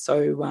life.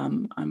 So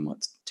I'm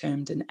what's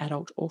termed an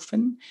adult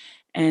orphan,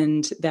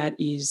 and that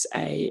is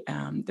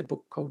the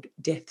book called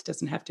Death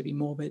Doesn't Have to Be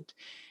Morbid,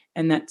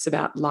 and that's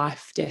about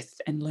life, death,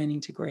 and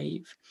learning to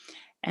grieve.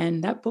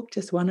 And that book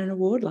just won an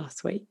award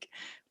last week,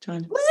 which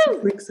I'm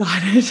super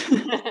excited.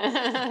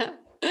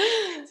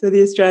 So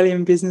the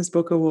Australian Business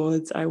Book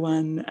Awards, I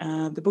won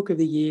the Book of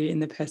the Year in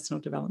the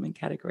Personal Development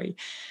category,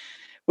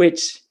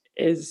 which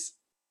is,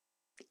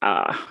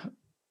 I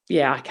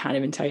can't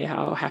even tell you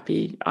how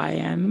happy I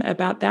am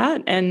about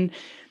that. And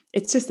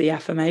it's just the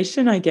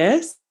affirmation, I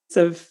guess,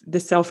 of the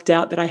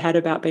self-doubt that I had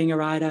about being a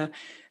writer,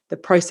 the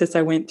process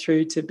I went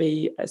through to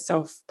be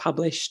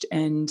self-published,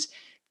 and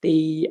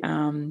the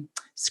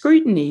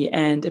scrutiny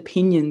and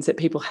opinions that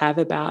people have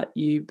about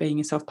you being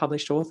a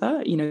self-published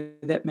author,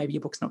 that maybe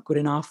your book's not good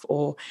enough,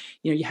 or,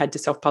 you had to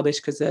self-publish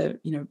because a,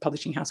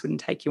 publishing house wouldn't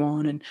take you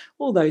on, and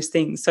all those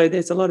things. So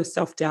there's a lot of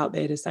self-doubt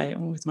there to say,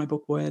 oh, is my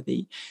book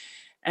worthy?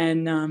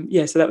 And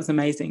so that was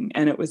amazing.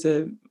 And it was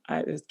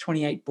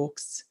 28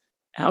 books.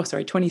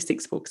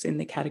 26 books in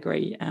the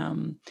category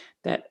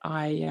that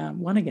I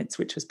won against,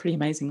 which was pretty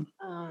amazing.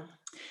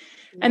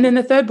 And then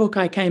the third book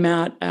I came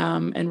out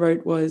and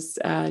wrote was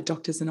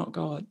Doctors Are Not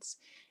Gods.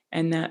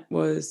 And that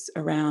was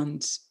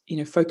around,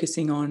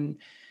 focusing on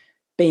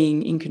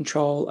being in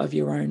control of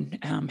your own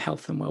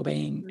health and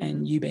well-being,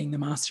 and you being the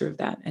master of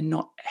that, and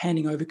not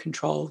handing over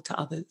control to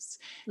others.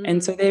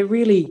 And so they're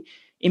really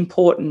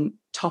important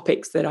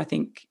topics that I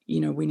think,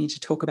 we need to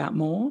talk about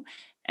more.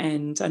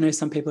 And I know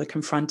some people are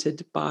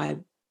confronted by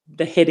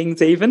the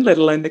headings even, let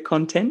alone the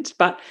content,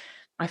 but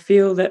I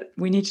feel that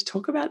we need to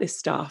talk about this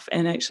stuff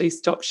and actually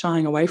stop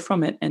shying away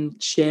from it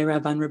and share our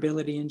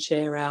vulnerability and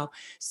share our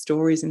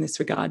stories in this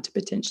regard to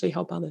potentially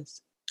help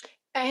others.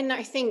 And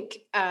I think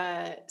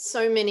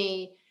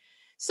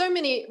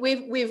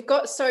we've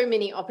got so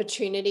many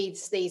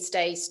opportunities these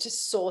days to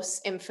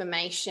source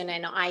information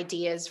and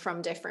ideas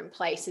from different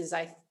places.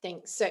 I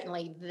think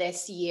certainly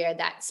this year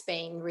that's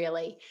been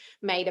really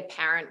made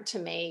apparent to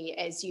me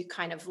as you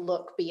kind of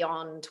look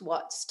beyond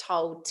what's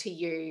told to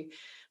you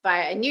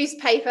by a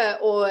newspaper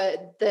or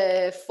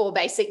the 4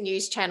 basic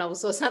news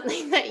channels or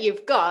something that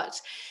you've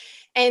got.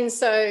 And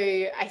so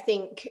I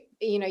think,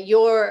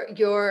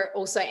 you're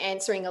also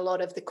answering a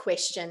lot of the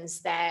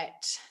questions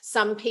that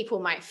some people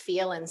might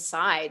feel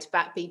inside,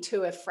 but be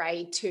too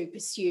afraid to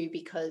pursue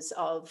because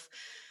of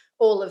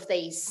all of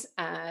these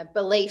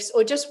beliefs,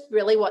 or just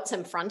really what's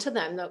in front of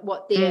them,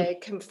 what they're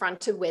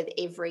confronted with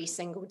every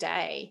single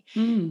day.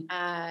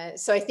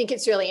 So I think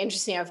it's really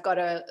interesting. I've got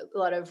a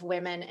lot of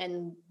women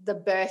in the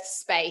birth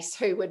space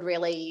who would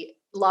really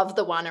love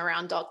the one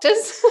around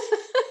doctors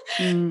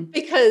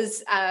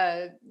because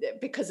of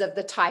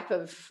the type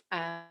of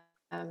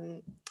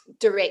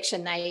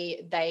direction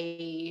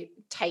they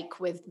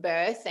take with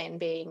birth and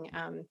being,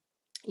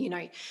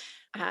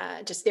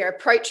 just their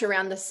approach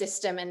around the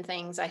system and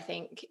things. I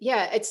think,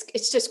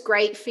 it's just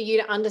great for you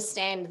to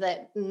understand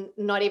that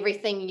not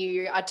everything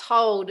you are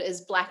told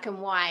is black and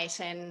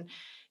white, and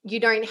you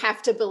don't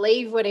have to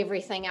believe what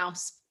everyone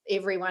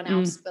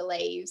else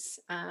believes.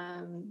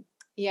 And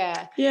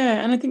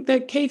I think the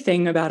key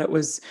thing about it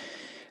was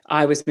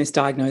I was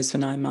misdiagnosed for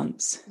 9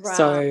 months. Right.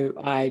 So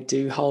I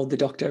do hold the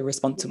doctor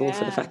responsible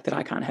for the fact that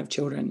I can't have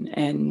children.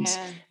 And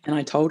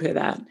I told her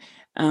that.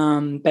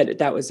 But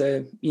that was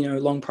a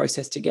long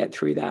process to get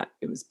through that.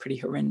 It was a pretty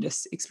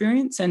horrendous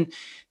experience. And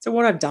so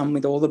what I've done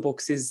with all the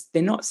books is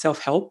they're not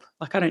self-help.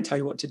 Like, I don't tell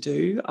you what to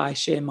do. I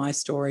share my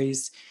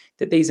stories,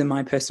 that these are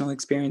my personal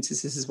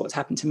experiences. This is what's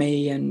happened to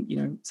me.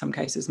 And, some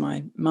cases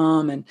my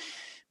mum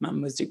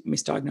was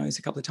misdiagnosed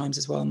a couple of times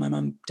as well. My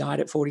mum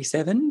died at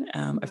 47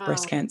 of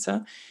breast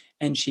cancer,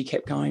 and she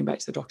kept going back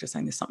to the doctor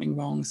saying there's something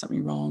wrong.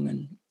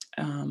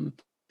 And,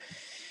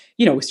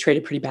 was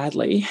treated pretty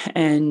badly.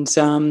 And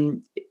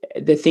the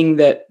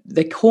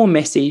core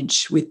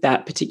message with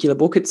that particular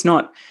book,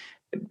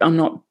 I'm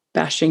not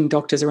bashing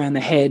doctors around the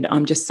head.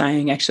 I'm just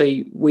saying,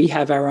 actually, we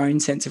have our own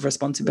sense of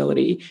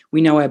responsibility.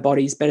 We know our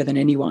bodies better than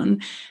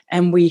anyone,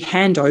 and we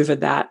hand over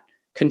that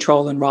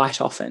control and right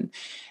often.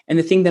 And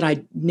the thing that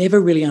I never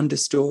really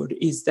understood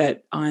is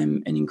that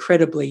I'm an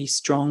incredibly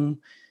strong,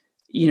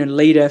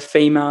 leader,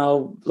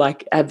 female,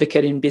 like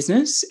advocate in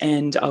business,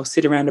 and I'll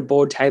sit around a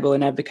board table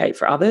and advocate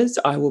for others.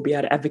 I will be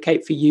able to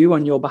advocate for you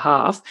on your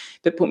behalf,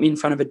 but put me in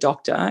front of a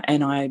doctor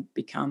and I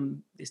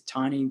become this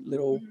tiny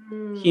little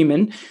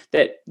human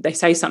that they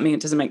say something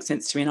that doesn't make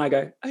sense to me, and I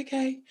go,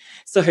 okay.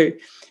 So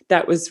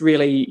that was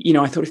really,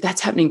 I thought, if that's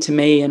happening to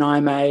me and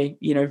I'm a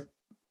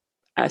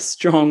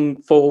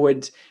strong,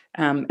 forward,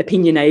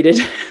 opinionated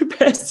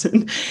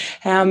person,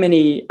 how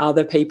many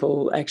other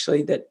people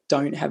actually that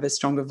don't have a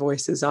stronger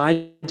voice as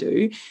I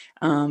do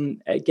are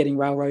getting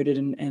railroaded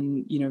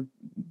and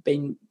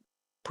being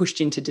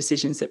pushed into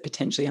decisions that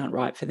potentially aren't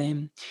right for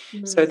them.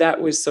 So that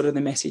was sort of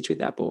the message with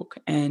that book.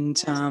 And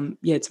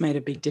it's made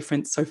a big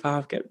difference so far.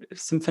 I've got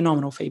some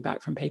phenomenal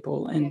feedback from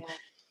people, and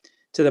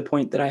to the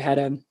point that I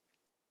had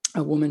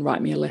a woman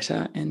write me a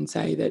letter and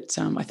say that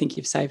I think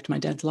you've saved my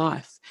dad's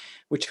life,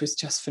 which was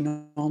just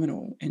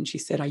phenomenal. And she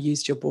said, I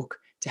used your book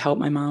to help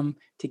my mum,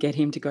 to get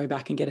him to go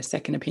back and get a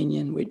second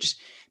opinion, which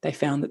they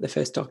found that the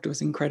first doctor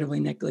was incredibly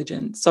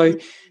negligent. So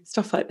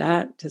stuff like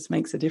that just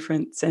makes a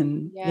difference.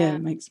 And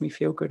it makes me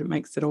feel good. It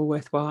makes it all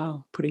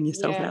worthwhile putting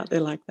yourself out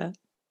there like that.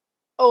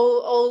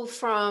 all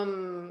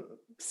from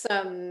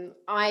some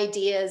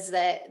ideas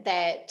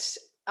that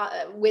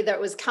whether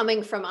it was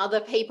coming from other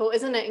people.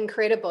 Isn't it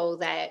incredible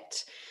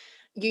that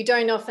you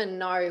don't often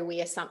know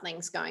where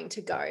something's going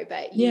to go,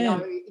 but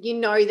you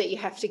know that you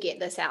have to get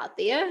this out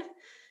there,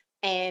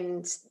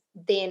 and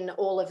then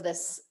all of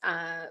this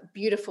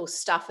beautiful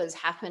stuff has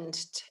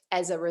happened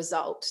as a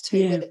result,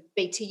 to whether it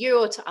be to you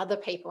or to other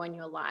people in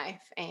your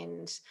life.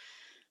 And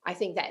I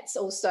think that's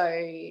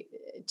also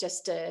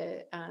just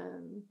a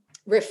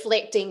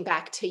reflecting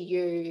back to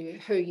you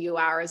who you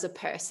are as a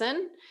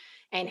person,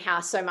 and how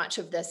so much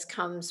of this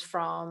comes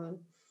from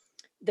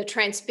the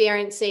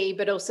transparency,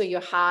 but also your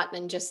heart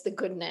and just the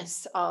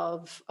goodness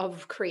of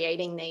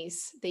creating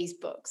these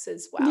books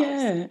as well.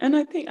 Yeah, and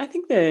I think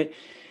that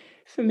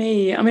for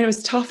me, I mean, it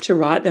was tough to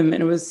write them,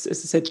 and it was, as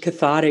I said,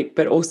 cathartic,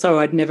 but also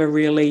I'd never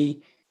really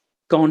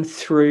gone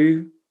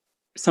through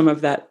some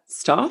of that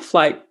stuff.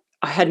 Like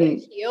I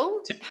hadn't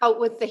help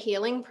with the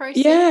healing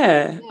process.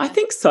 Yeah, I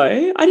think so.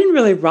 I didn't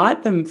really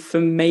write them for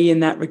me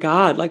in that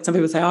regard. Like some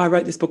people say, oh, I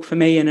wrote this book for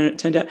me, and it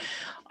turned out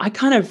I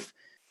kind of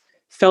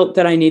felt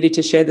that I needed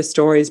to share the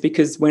stories,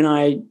 because when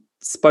I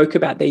spoke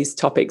about these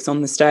topics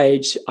on the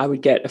stage, I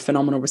would get a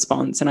phenomenal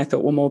response. And I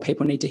thought, well, more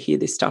people need to hear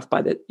this stuff.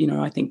 I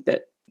think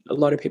that a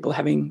lot of people are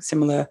having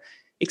similar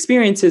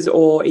experiences,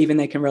 or even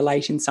they can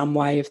relate in some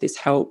way if this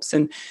helps.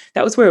 And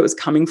that was where it was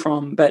coming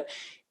from. But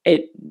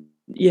it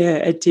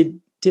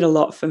did a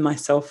lot for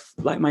myself,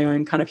 like my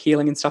own kind of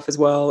healing and stuff as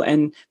well.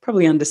 And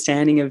probably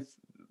understanding of,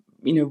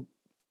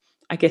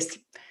 I guess,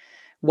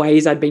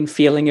 ways I'd been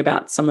feeling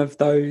about some of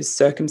those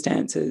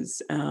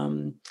circumstances,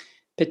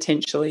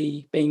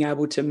 potentially being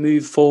able to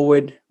move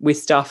forward with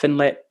stuff and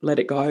let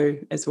it go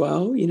as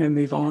well,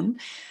 move on.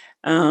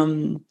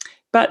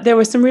 But there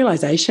were some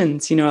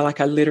realizations, like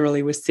I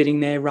literally was sitting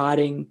there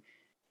writing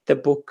the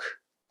book.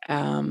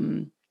 I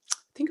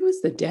think it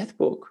was the death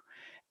book.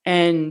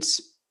 And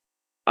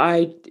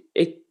I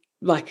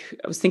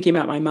was thinking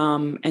about my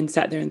mum and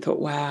sat there and thought,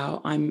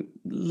 wow, I'm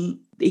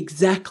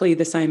exactly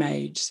the same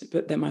age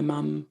that my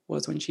mum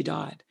was when she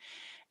died.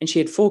 And she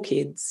had 4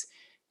 kids.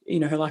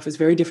 Her life was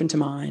very different to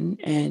mine.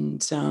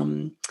 And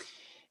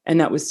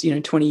that was,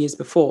 20 years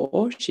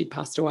before she'd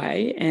passed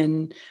away.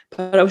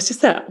 But I was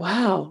just that,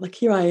 wow, like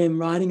here I am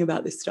writing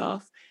about this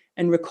stuff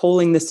and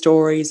recalling the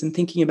stories and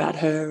thinking about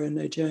her and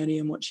her journey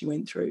and what she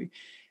went through.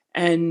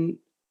 And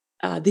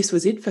this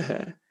was it for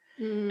her.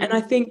 And I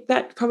think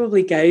that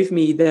probably gave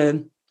me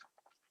the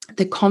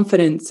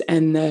confidence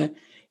and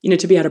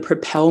to be able to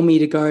propel me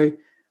to go,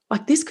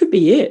 like, this could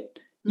be it.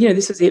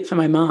 This was it for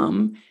my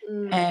mum.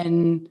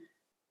 And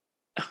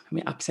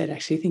I'm upset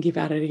actually thinking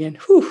about it again.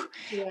 Whew.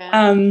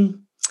 Yeah.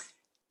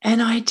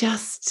 And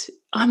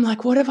I'm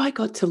like, what have I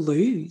got to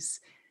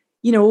lose?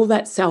 All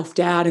that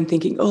self-doubt and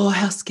thinking, oh,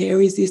 how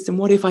scary is this? And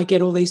what if I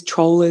get all these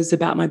trollers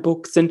about my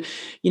books and,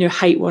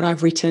 hate what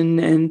I've written,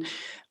 and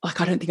like,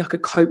 I don't think I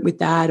could cope with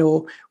that.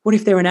 Or what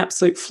if they're an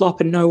absolute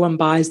flop and no one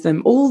buys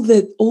them? All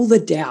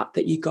the doubt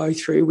that you go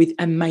through with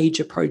a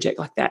major project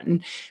like that.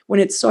 And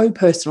when it's so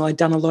personal, I've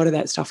done a lot of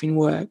that stuff in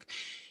work,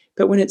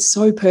 but when it's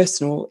so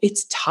personal,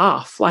 it's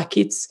tough. Like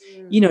it's,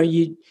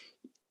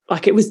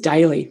 it was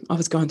daily. I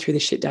was going through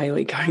this shit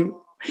daily going,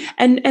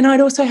 and I'd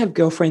also have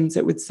girlfriends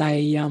that would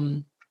say,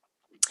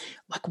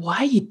 like, why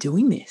are you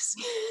doing this?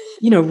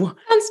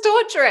 Sounds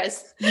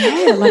torturous.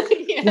 Yeah, like,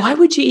 why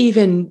would you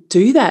even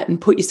do that and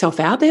put yourself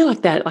out there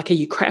like that? Like, are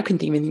you crazy? I couldn't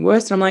think of anything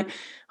worse. And I'm like,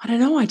 I don't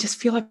know. I just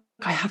feel like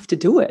I have to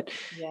do it.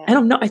 Yeah.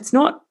 And it's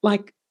not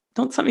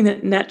something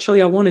that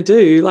naturally I want to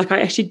do. Like,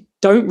 I actually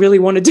don't really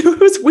want to do it.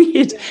 It was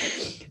weird. Yeah.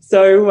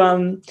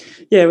 So,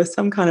 it was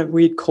some kind of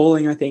weird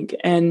calling, I think.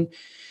 And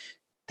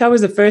that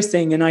was the first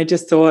thing. And I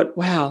just thought,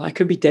 wow, I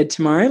could be dead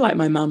tomorrow like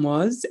my mum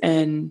was.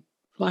 And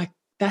like,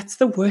 that's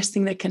the worst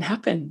thing that can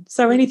happen.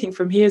 So anything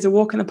from here is a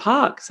walk in the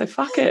park. So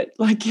fuck it,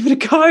 like give it a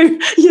go,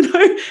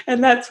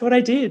 and that's what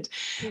I did,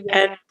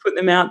 and put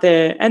them out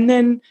there. And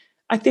then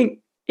I think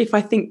if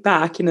I think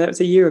back, that was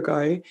a year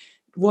ago,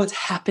 what's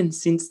happened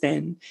since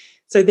then?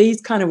 So these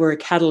kind of were a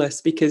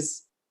catalyst,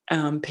 because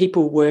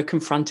people were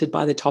confronted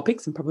by the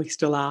topics, and probably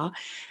still are.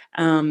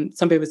 Some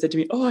people said to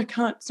me, oh, I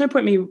can't, it's no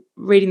point me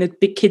reading the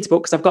big kids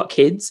book because I've got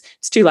kids.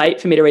 It's too late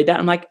for me to read that.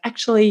 I'm like,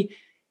 actually,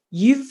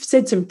 you've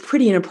said some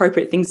pretty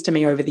inappropriate things to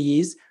me over the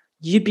years.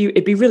 It'd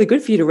be really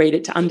good for you to read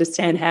it to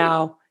understand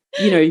how,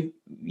 you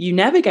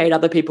navigate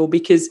other people,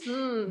 because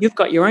you've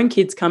got your own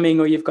kids coming,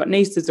 or you've got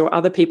nieces or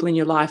other people in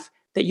your life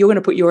that you're going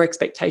to put your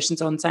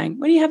expectations on, saying,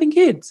 when are you having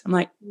kids? I'm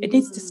like, it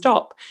needs to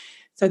stop.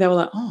 So they were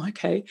like, oh,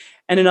 okay.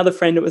 And another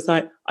friend, it was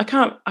like, I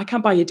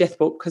can't buy your death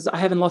book because I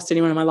haven't lost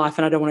anyone in my life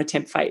and I don't want to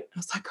tempt fate. I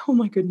was like, oh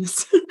my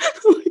goodness.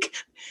 Like,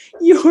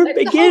 you're That's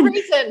again.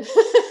 The whole reason.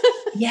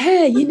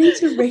 Yeah, you need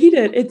to read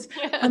it.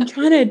 I'm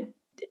trying to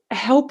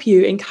help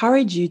you,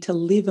 encourage you to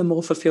live a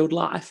more fulfilled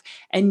life,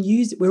 and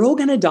we're all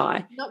going to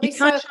die. You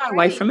can't shy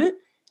away from it.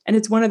 And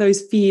it's one of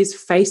those fears,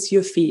 face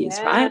your fears,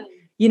 right?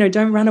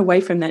 Don't run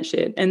away from that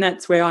shit. And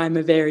that's where I'm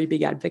a very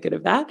big advocate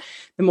of that.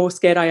 The more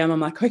scared I am, I'm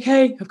like,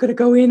 okay, I've got to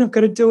go in, I've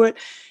got to do it.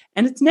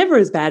 And it's never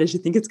as bad as you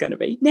think it's going to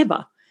be.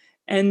 Never.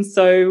 And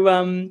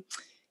so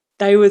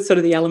they were sort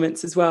of the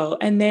elements as well.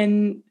 And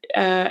then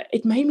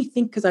it made me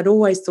think, because I'd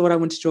always thought I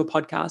wanted to do a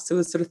podcast. There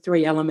was sort of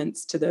 3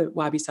 elements to the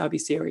Wabi Sabi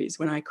series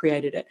when I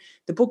created it.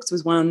 The books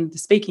was one, the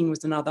speaking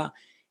was another,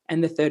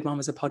 and the third one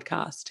was a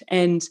podcast.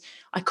 And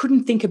I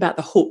couldn't think about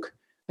the hook.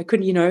 I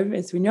couldn't,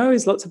 as we know,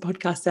 there's lots of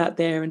podcasts out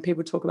there and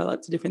people talk about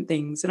lots of different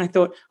things. And I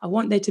thought, I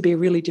want there to be a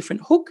really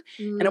different hook,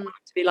 and I want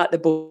it to be like the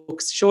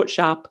books, short,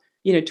 sharp,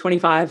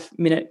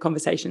 25-minute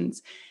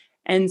conversations.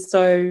 And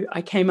so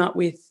I came up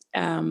with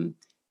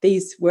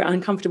these were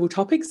uncomfortable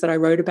topics that I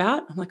wrote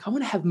about. I'm like, I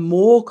want to have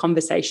more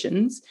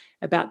conversations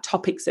about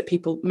topics that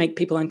make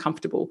people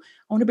uncomfortable.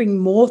 I want to bring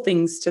more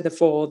things to the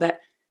fore that,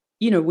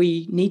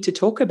 we need to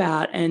talk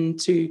about and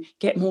to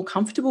get more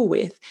comfortable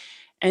with.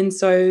 And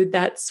so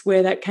that's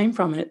where that came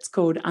from. And it's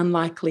called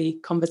Unlikely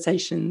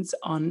Conversations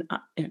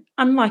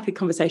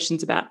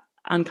about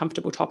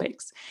Uncomfortable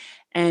Topics.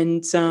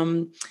 And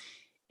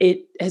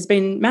it has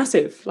been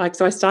massive.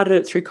 So I started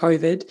it through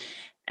COVID.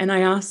 And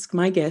I ask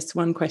my guests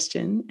one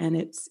question, and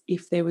it's,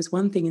 if there was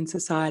one thing in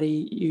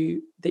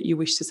society that you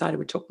wish society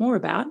would talk more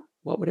about,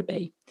 what would it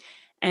be?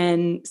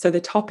 And so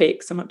the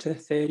topics, I'm up to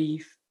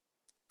the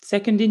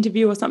 32nd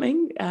interview or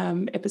something,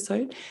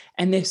 episode,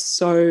 and they're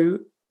so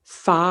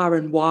far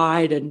and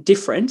wide and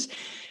different,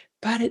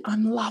 but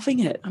I'm loving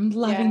it. I'm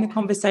loving the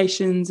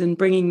conversations and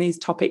bringing these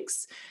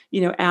topics,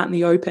 out in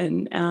the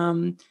open,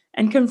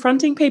 and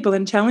confronting people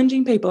and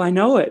challenging people. I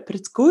know it, but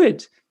it's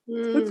good.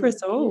 It's good for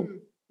us all.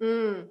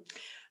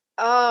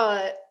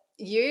 Oh,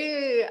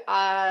 you're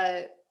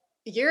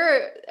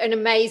an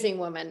amazing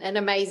woman, and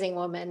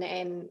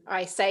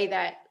I say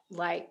that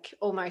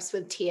almost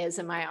with tears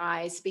in my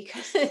eyes,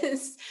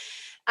 because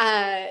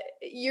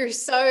you're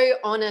so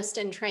honest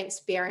and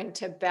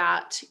transparent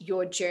about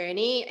your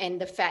journey and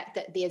the fact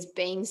that there's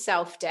been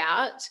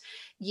self-doubt,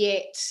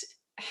 yet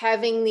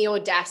having the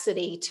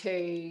audacity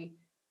to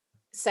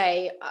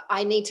say,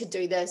 I need to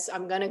do this,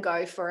 I'm going to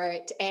go for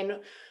it. And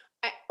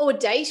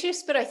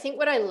audacious, but I think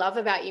what I love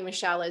about you,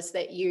 Michelle, is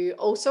that you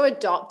also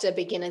adopt a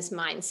beginner's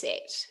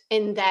mindset,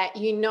 in that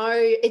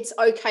it's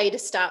okay to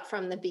start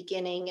from the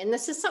beginning. And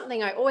this is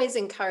something I always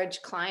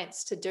encourage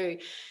clients to do.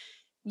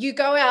 You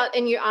go out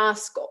and you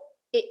ask,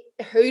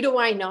 who do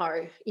I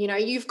know?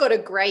 You've got a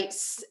great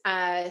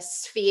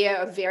sphere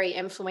of very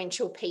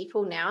influential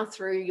people now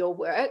through your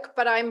work,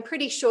 but I'm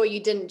pretty sure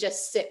you didn't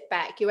just sit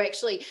back. You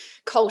actually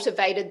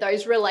cultivated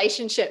those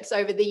relationships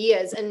over the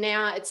years. And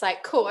now it's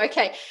like, cool,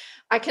 okay,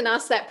 I can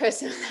ask that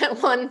person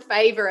that one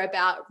favor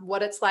about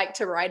what it's like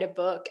to write a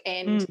book.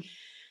 And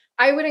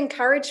I would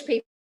encourage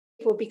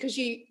people, because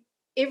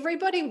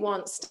everybody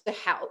wants to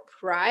help,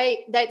 right?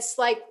 That's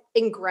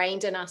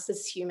ingrained in us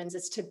as humans,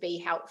 is to be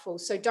helpful.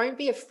 So don't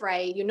be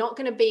afraid. You're not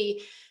going to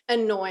be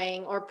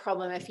annoying or a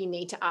problem if you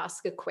need to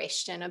ask a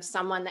question of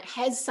someone that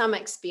has some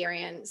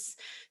experience.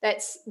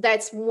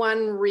 That's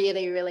one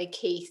really, really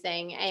key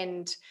thing.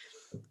 And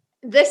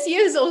this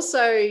year's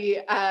also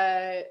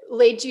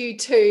led you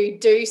to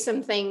do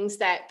some things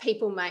that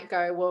people might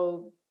go,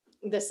 well,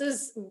 this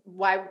is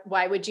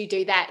why would you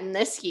do that in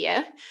this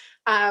year?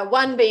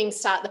 One being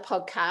start the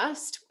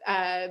podcast.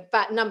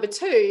 But number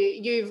 2,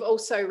 you've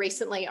also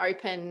recently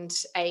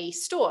opened a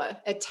store,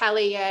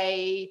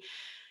 Atelier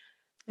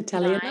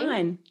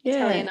 9.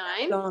 Yeah. Atelier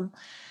 9.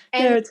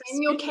 And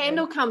your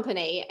candle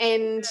company.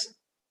 And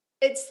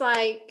it's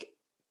kind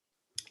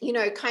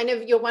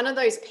of, you're one of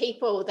those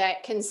people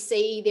that can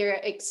see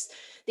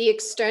the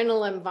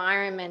external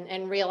environment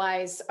and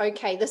realize,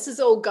 okay, this is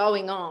all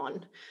going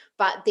on,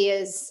 but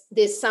there's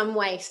some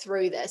way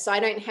through this. I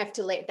don't have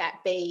to let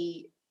that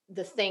be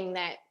the thing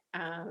that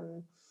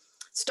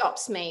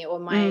stops me, or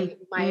my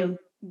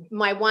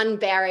one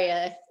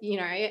barrier.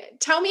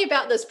 Tell me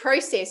about this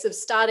process of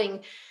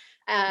starting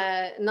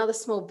another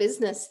small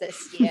business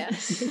this year.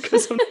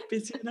 Because I'm not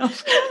busy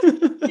enough.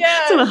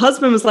 So my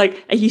husband was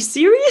like, are you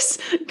serious?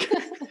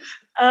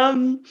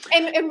 And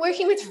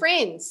working with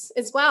friends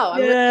as well.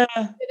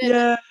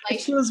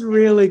 It feels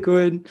really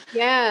good.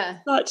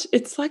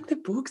 It's like the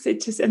books,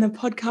 and the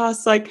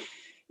podcasts,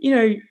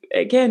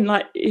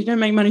 again, you don't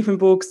make money from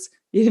books,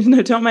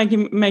 you don't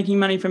making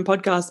money from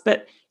podcasts,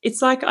 but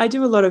it's I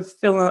do a lot of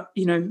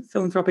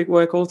philanthropic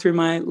work all through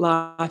my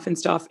life and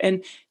stuff,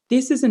 and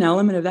this is an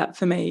element of that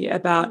for me,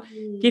 about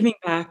giving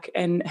back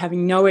and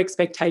having no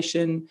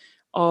expectation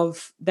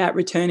of that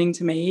returning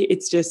to me.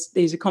 It's just,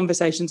 these are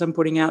conversations I'm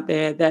putting out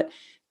there that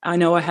I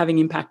know are having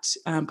impact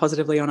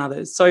positively on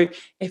others. So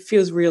it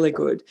feels really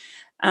good.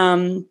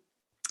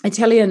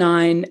 Atelier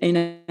 9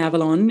 in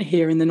Avalon,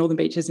 here in the Northern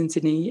Beaches in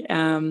Sydney,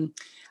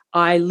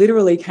 I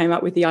literally came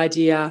up with the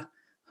idea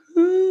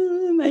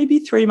maybe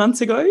 3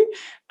 months ago.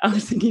 I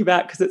was thinking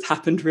about, because it's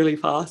happened really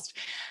fast.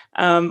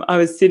 I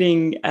was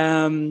sitting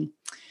my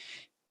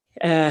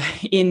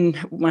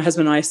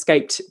husband and I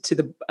escaped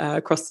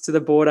across to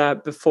the border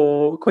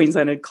before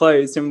Queensland had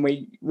closed, and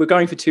we were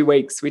going for 2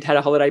 weeks. We'd had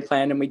a holiday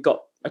planned, and we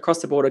got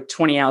across the border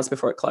 20 hours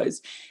before it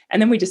closed.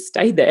 And then we just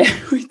stayed there.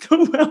 We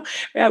thought,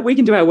 well, we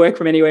can do our work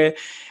from anywhere.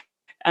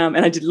 And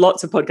I did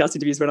lots of podcast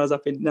interviews when I was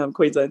up in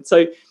Queensland.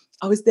 So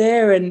I was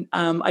there, and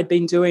I've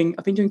been doing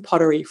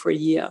pottery for a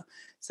year,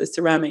 so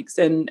ceramics,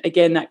 and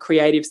again that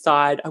creative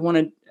side. I've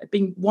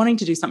been wanting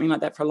to do something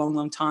like that for a long,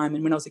 long time.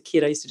 And when I was a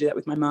kid, I used to do that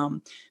with my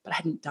mum, but I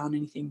hadn't done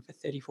anything for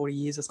 30, 40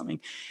 years or something.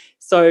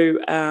 So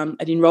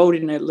I'd enrolled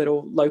in a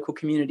little local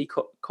community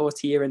course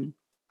here in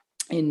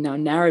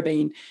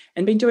Narrabeen,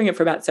 and been doing it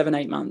for about 7,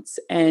 8 months.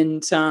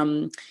 And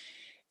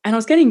I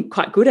was getting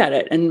quite good at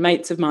it. And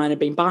mates of mine had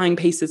been buying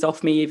pieces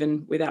off me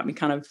even without me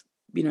kind of,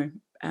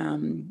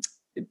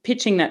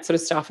 pitching that sort of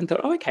stuff, and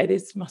thought, oh, okay,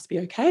 this must be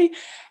okay.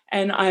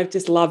 And I've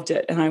just loved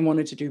it, and I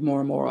wanted to do more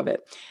and more of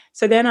it.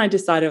 So then I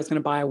decided I was going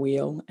to buy a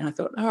wheel, and I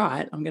thought, all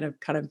right, I'm going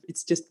to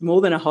it's just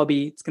more than a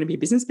hobby. It's going to be a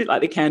business, a bit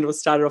like the candles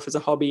started off as a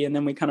hobby, and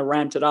then we kind of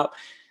ramped it up.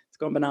 It's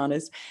gone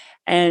bananas.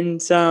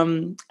 And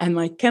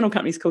my candle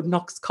company is called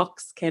Knox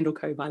Cox Candle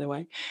Co., by the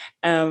way.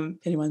 If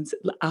anyone's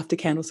after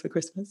candles for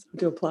Christmas, I'll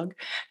do a plug.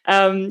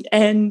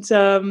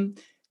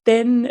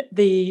 Then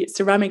the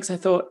ceramics, I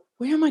thought,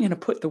 where am I going to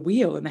put the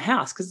wheel in the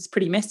house? Because it's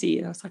pretty messy.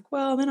 And I was like,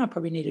 well, then I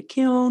probably need a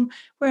kiln.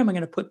 Where am I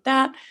going to put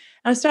that?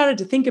 And I started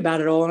to think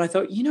about it all. And I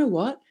thought, you know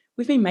what?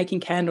 We've been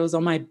making candles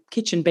on my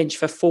kitchen bench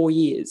for 4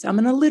 years.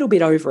 I'm a little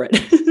bit over it.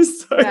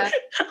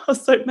 I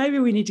was like, maybe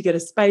we need to get a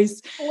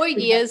space. 4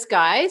 years,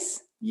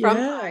 guys, from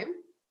home.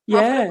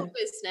 Profitable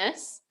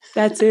business.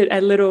 That's it. A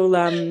little,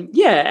 and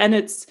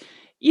it's,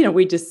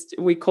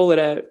 we call it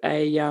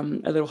a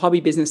little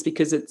hobby business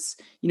because it's,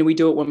 we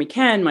do it when we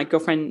can. My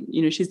girlfriend,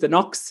 she's the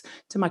Knox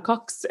to my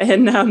Cox,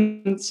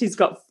 and she's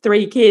got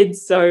 3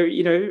 kids. So,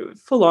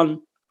 full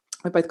on,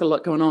 we've both got a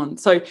lot going on.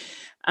 So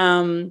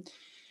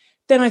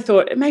then I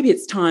thought maybe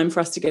it's time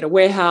for us to get a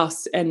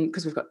warehouse, and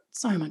because we've got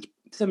so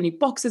many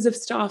boxes of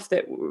stuff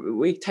that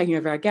we're taking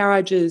over our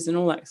garages and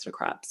all that sort of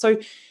crap. So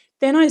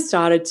then I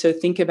started to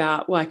think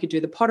about, well, I could do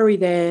the pottery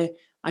there.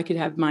 I could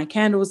have my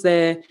candles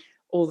there,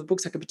 all the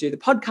books. I could do the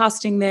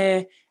podcasting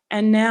there.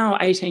 And now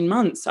 18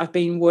 months, I've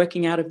been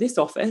working out of this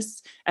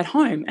office at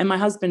home. And my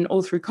husband,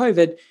 all through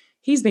COVID,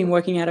 he's been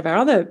working out of our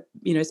other,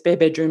 spare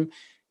bedroom,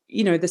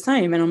 the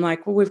same. And I'm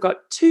like, well, we've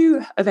got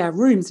 2 of our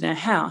rooms in our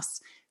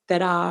house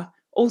that are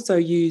also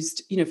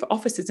used, for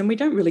offices, and we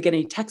don't really get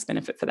any tax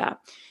benefit for that.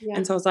 Yeah.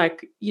 And so I was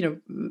like,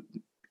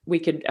 we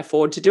could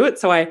afford to do it.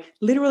 So I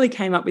literally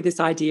came up with this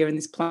idea and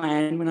this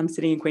plan when I'm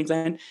sitting in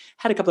Queensland,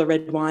 had a couple of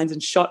red wines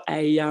and shot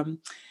an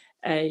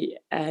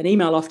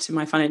email off to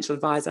my financial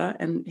advisor.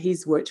 And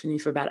he's worked with me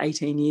for about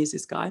 18 years,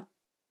 this guy.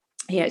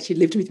 He actually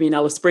lived with me in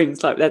Alice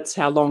Springs. Like, that's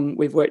how long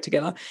we've worked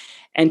together.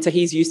 And so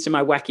he's used to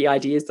my wacky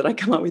ideas that I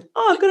come up with.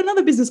 Oh, I've got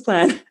another business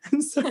plan.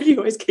 And so he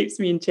always keeps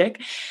me in check.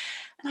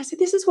 And I said,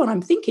 this is what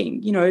I'm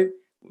thinking,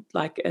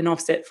 like an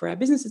offset for our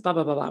businesses, blah,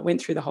 blah, blah, blah. I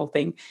went through the whole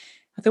thing.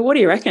 I thought, what do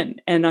you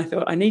reckon? And I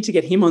thought, I need to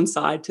get him on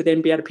side to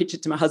then be able to pitch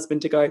it to my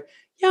husband to go,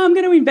 yeah, I'm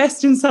going to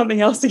invest in something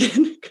else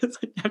again, because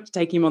I have to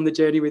take him on the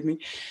journey with me.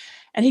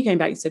 And he came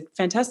back and said,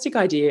 fantastic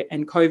idea.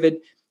 And COVID,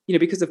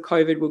 because of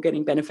COVID, we're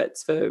getting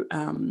benefits for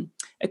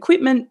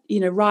equipment,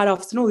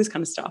 write-offs and all this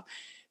kind of stuff.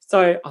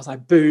 So I was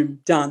like,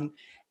 boom, done.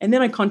 And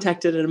then I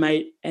contacted a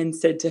mate and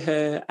said to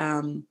her,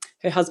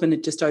 her husband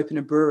had just opened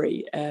a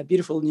brewery, a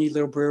beautiful new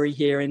little brewery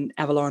here in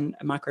Avalon,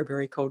 a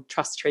microbrewery called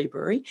Trust Tree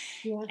Brewery.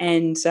 Yeah.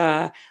 And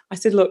I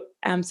said, look,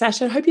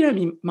 Sasha, I hope you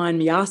don't mind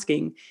me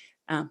asking,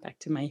 back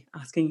to me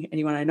asking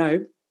anyone I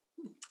know,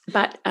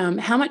 but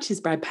how much is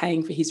Brad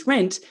paying for his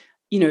rent?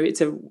 It's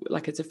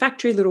a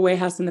factory, little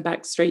warehouse in the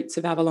back streets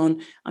of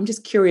Avalon. I'm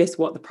just curious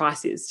what the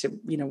price is to,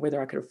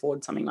 whether I could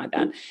afford something like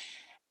that.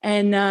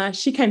 And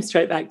she came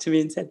straight back to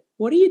me and said,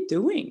 what are you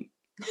doing?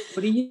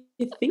 What are you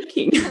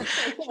thinking?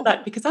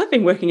 Like, because I've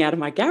been working out of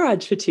my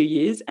garage for 2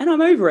 years and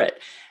I'm over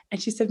it.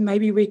 And she said,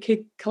 maybe we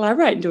could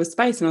collaborate and do a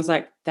space. And I was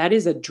like, that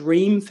is a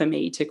dream for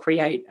me, to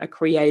create a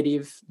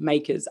creative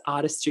makers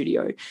artist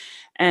studio.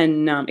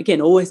 And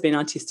again, always been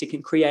artistic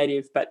and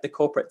creative, but the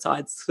corporate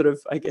side's sort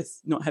of, I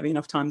guess, not having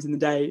enough times in the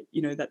day,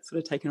 that's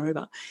sort of taken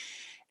over.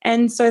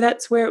 And so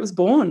that's where it was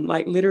born,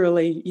 like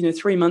literally,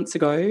 3 months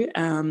ago,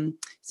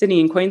 sitting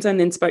in Queensland,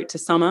 then spoke to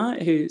Summer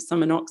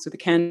Knox with the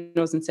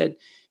candles, and said,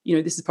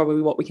 this is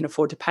probably what we can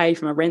afford to pay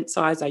from a rent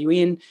size. Are you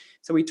in?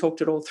 So we talked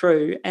it all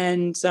through,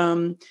 and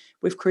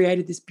we've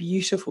created this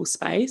beautiful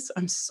space.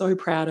 I'm so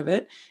proud of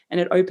it. And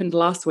it opened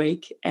last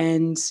week.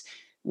 And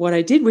what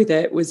I did with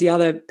it was the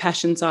other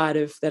passion side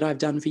of that I've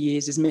done for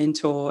years is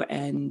mentor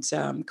and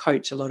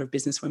coach a lot of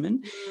business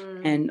women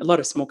and a lot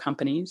of small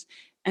companies.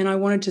 And I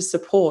wanted to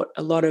support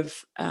a lot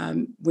of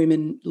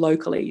women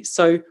locally.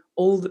 So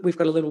we've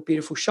got a little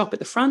beautiful shop at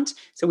the front.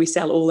 So we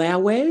sell all our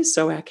wares.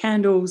 So our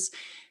candles,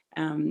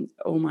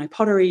 all my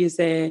pottery is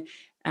there,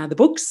 the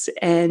books,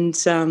 and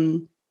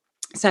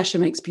Sasha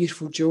makes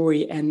beautiful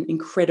jewelry and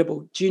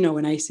incredible, Juno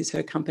and Ace is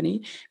her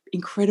company,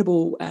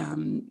 incredible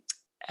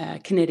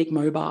kinetic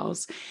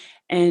mobiles.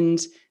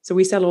 And so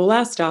we sell all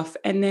our stuff.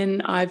 And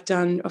then I've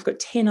got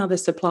 10 other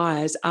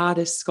suppliers,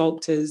 artists,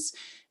 sculptors,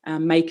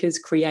 makers,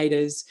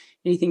 creators,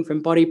 anything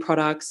from body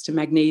products to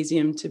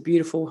magnesium to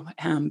beautiful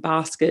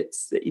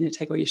baskets that,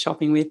 take all your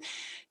shopping with,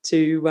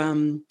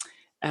 to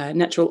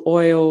natural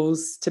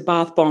oils to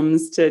bath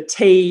bombs to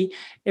tea,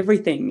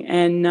 everything.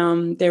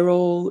 And they're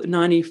all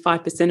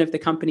 95% of the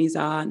companies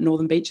are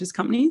Northern Beaches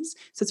companies.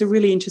 So it's a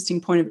really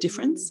interesting point of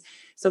difference.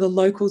 So the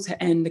locals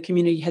and the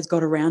community has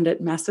got around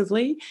it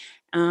massively.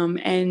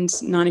 And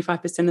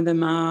 95% of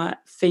them are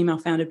female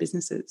founded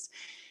businesses.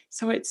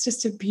 So it's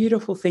just a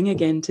beautiful thing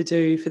again to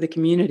do for the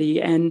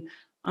community. And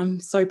I'm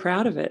so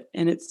proud of it.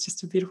 And it's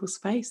just a beautiful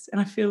space.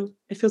 And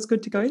it feels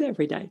good to go there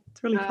every day.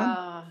 It's really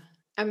fun.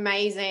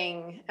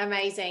 Amazing.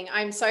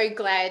 I'm so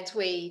glad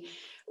we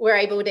were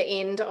able to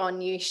end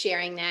on you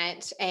sharing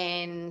that.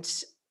 And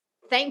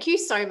thank you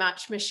so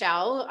much,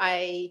 Michelle.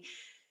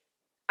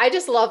 I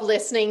just love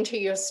listening to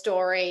your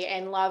story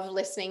and love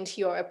listening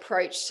to your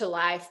approach to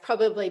life,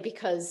 probably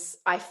because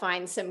I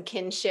find some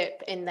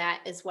kinship in that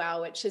as well,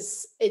 which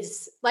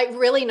is like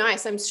really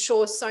nice. I'm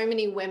sure so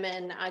many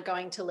women are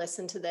going to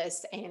listen to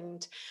this.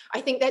 And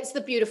I think that's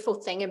the beautiful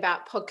thing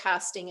about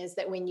podcasting, is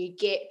that when you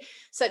get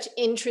such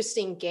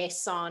interesting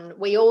guests on,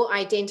 we all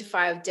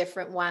identify with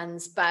different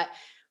ones, but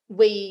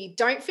we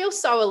don't feel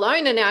so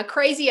alone in our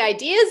crazy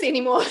ideas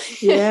anymore.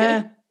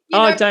 Yeah.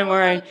 Don't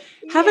worry.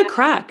 Have a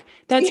crack.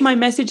 That's my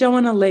message I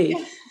want to leave.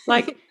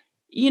 Like,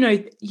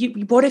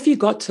 what have you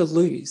got to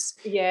lose?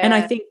 Yeah. And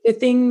I think the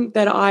thing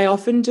that I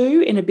often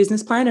do in a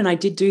business plan, and I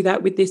did do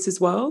that with this as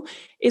well,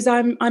 is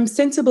I'm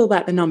sensible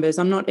about the numbers.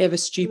 I'm not ever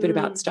stupid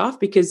about stuff,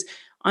 because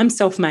I'm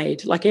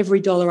self-made. Like every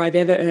dollar I've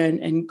ever earned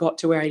and got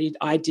to where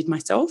I did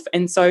myself.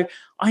 And so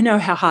I know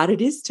how hard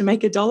it is to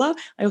make a dollar.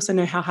 I also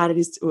know how hard it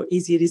is or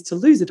easy it is to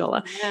lose a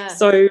dollar. Yeah.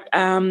 So,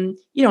 I'm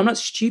not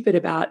stupid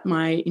about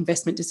my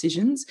investment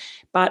decisions,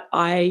 but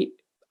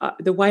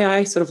the way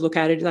I sort of look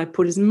at it is I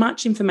put as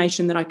much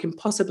information that I can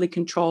possibly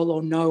control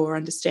or know or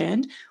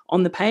understand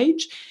on the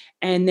page.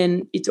 And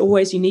then it's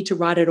always, you need to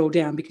write it all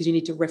down, because you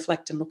need to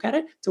reflect and look at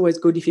it. It's always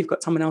good if you've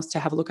got someone else to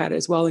have a look at it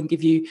as well and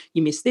give you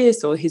missed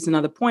this, or here's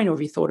another point, or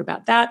have you thought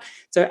about that?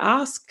 So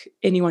ask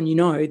anyone you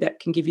know that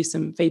can give you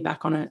some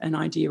feedback on an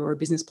idea or a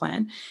business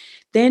plan.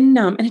 Then,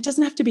 and it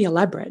doesn't have to be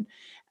elaborate,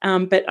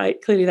 but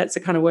clearly that's the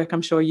kind of work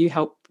I'm sure you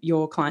help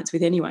your clients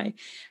with anyway.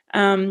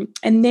 And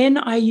then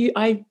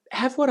I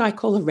have what I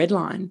call a red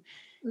line.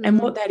 And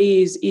what that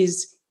is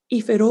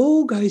if it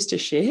all goes to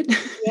shit,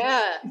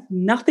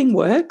 nothing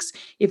works,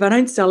 if I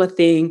don't sell a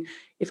thing,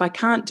 if I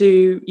can't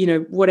do,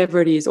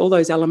 whatever it is, all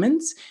those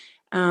elements,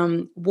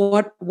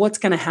 what's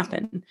going to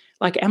happen?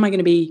 Like, am I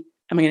going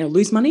to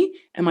lose money?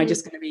 Am I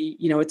just going to be,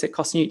 it's a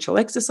cost neutral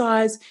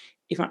exercise?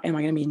 Am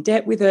I going to be in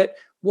debt with it?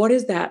 What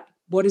is that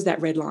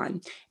red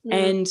line?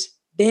 And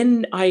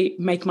then I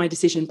make my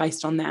decision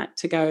based on that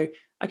to go,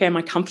 okay, am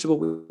I comfortable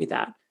with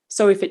that?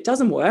 So if it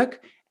doesn't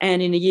work,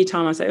 and in a year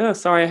time I say, oh,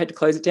 sorry, I had to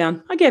close it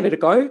down, I gave it a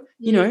go,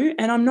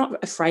 and I'm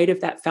not afraid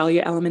of that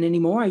failure element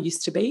anymore. I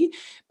used to be,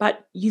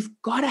 but you've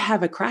got to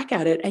have a crack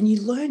at it, and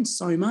you learn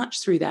so much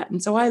through that.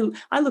 And so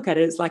I look at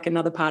it as like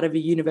another part of a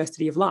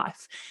university of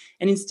life.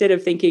 And instead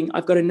of thinking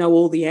I've got to know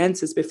all the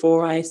answers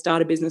before I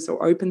start a business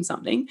or open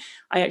something,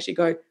 I actually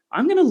go,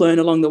 I'm going to learn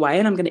along the way,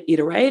 and I'm going to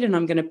iterate, and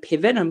I'm going to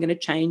pivot, and I'm going to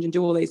change and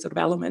do all these sort of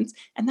elements.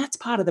 And that's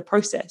part of the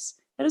process.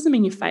 That doesn't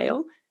mean you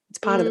fail. It's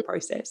part of the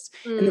process.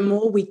 And the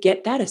more we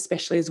get that,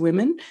 especially as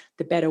women,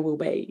 the better we'll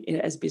be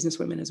as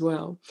businesswomen as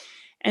well.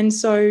 And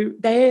so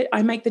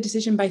I make the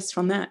decision based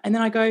on that. And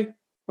then I go,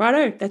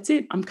 righto, that's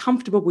it. I'm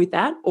comfortable with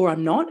that, or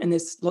I'm not. And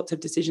there's lots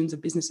of decisions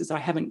of businesses I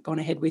haven't gone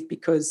ahead with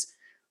because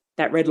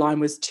that red line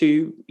was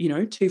too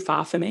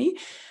far for me.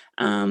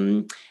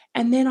 And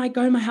then I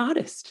go my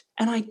hardest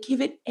and I give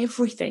it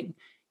everything.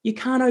 You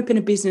can't open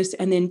a business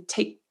and then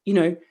take,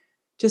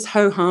 just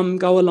ho-hum,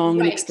 go along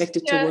and expect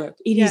it to work.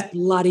 It is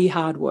bloody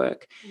hard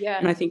work. Yeah.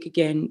 And I think,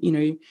 again,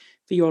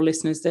 for your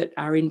listeners that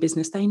are in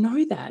business, they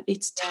know that.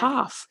 It's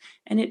tough,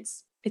 and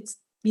it's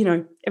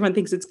everyone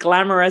thinks it's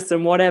glamorous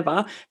and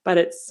whatever, but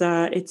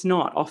it's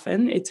not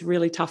often. It's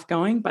really tough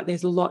going, but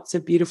there's lots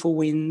of beautiful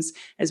wins,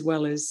 as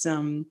well as,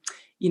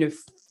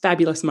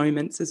 fabulous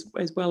moments,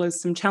 as well as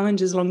some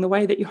challenges along the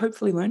way that you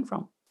hopefully learn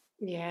from.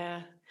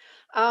 Yeah.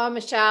 Oh,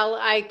 Michelle,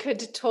 I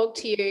could talk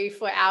to you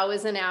for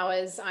hours and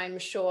hours, I'm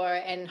sure,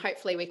 and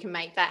hopefully we can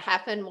make that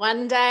happen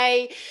one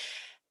day.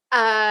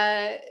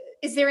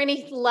 Is there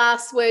any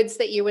last words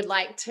that you would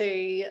like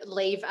to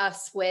leave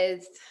us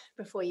with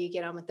before you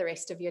get on with the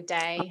rest of your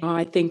day? Oh,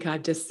 I think I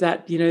just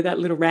that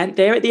little rant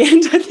there at the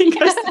end, I think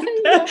I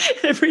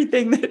said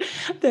everything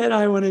that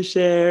I want to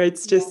share.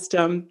 It's just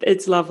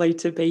it's lovely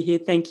to be here.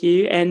 Thank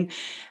you. And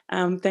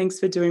thanks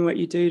for doing what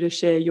you do to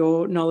share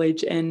your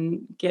knowledge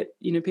and get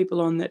people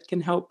on that can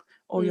help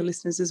all your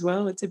listeners as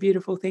well. It's a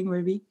beautiful thing,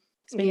 Ruby.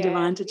 It's been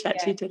divine to chat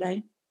to you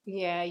today.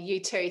 Yeah, you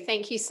too.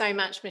 Thank you so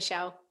much,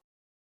 Michelle.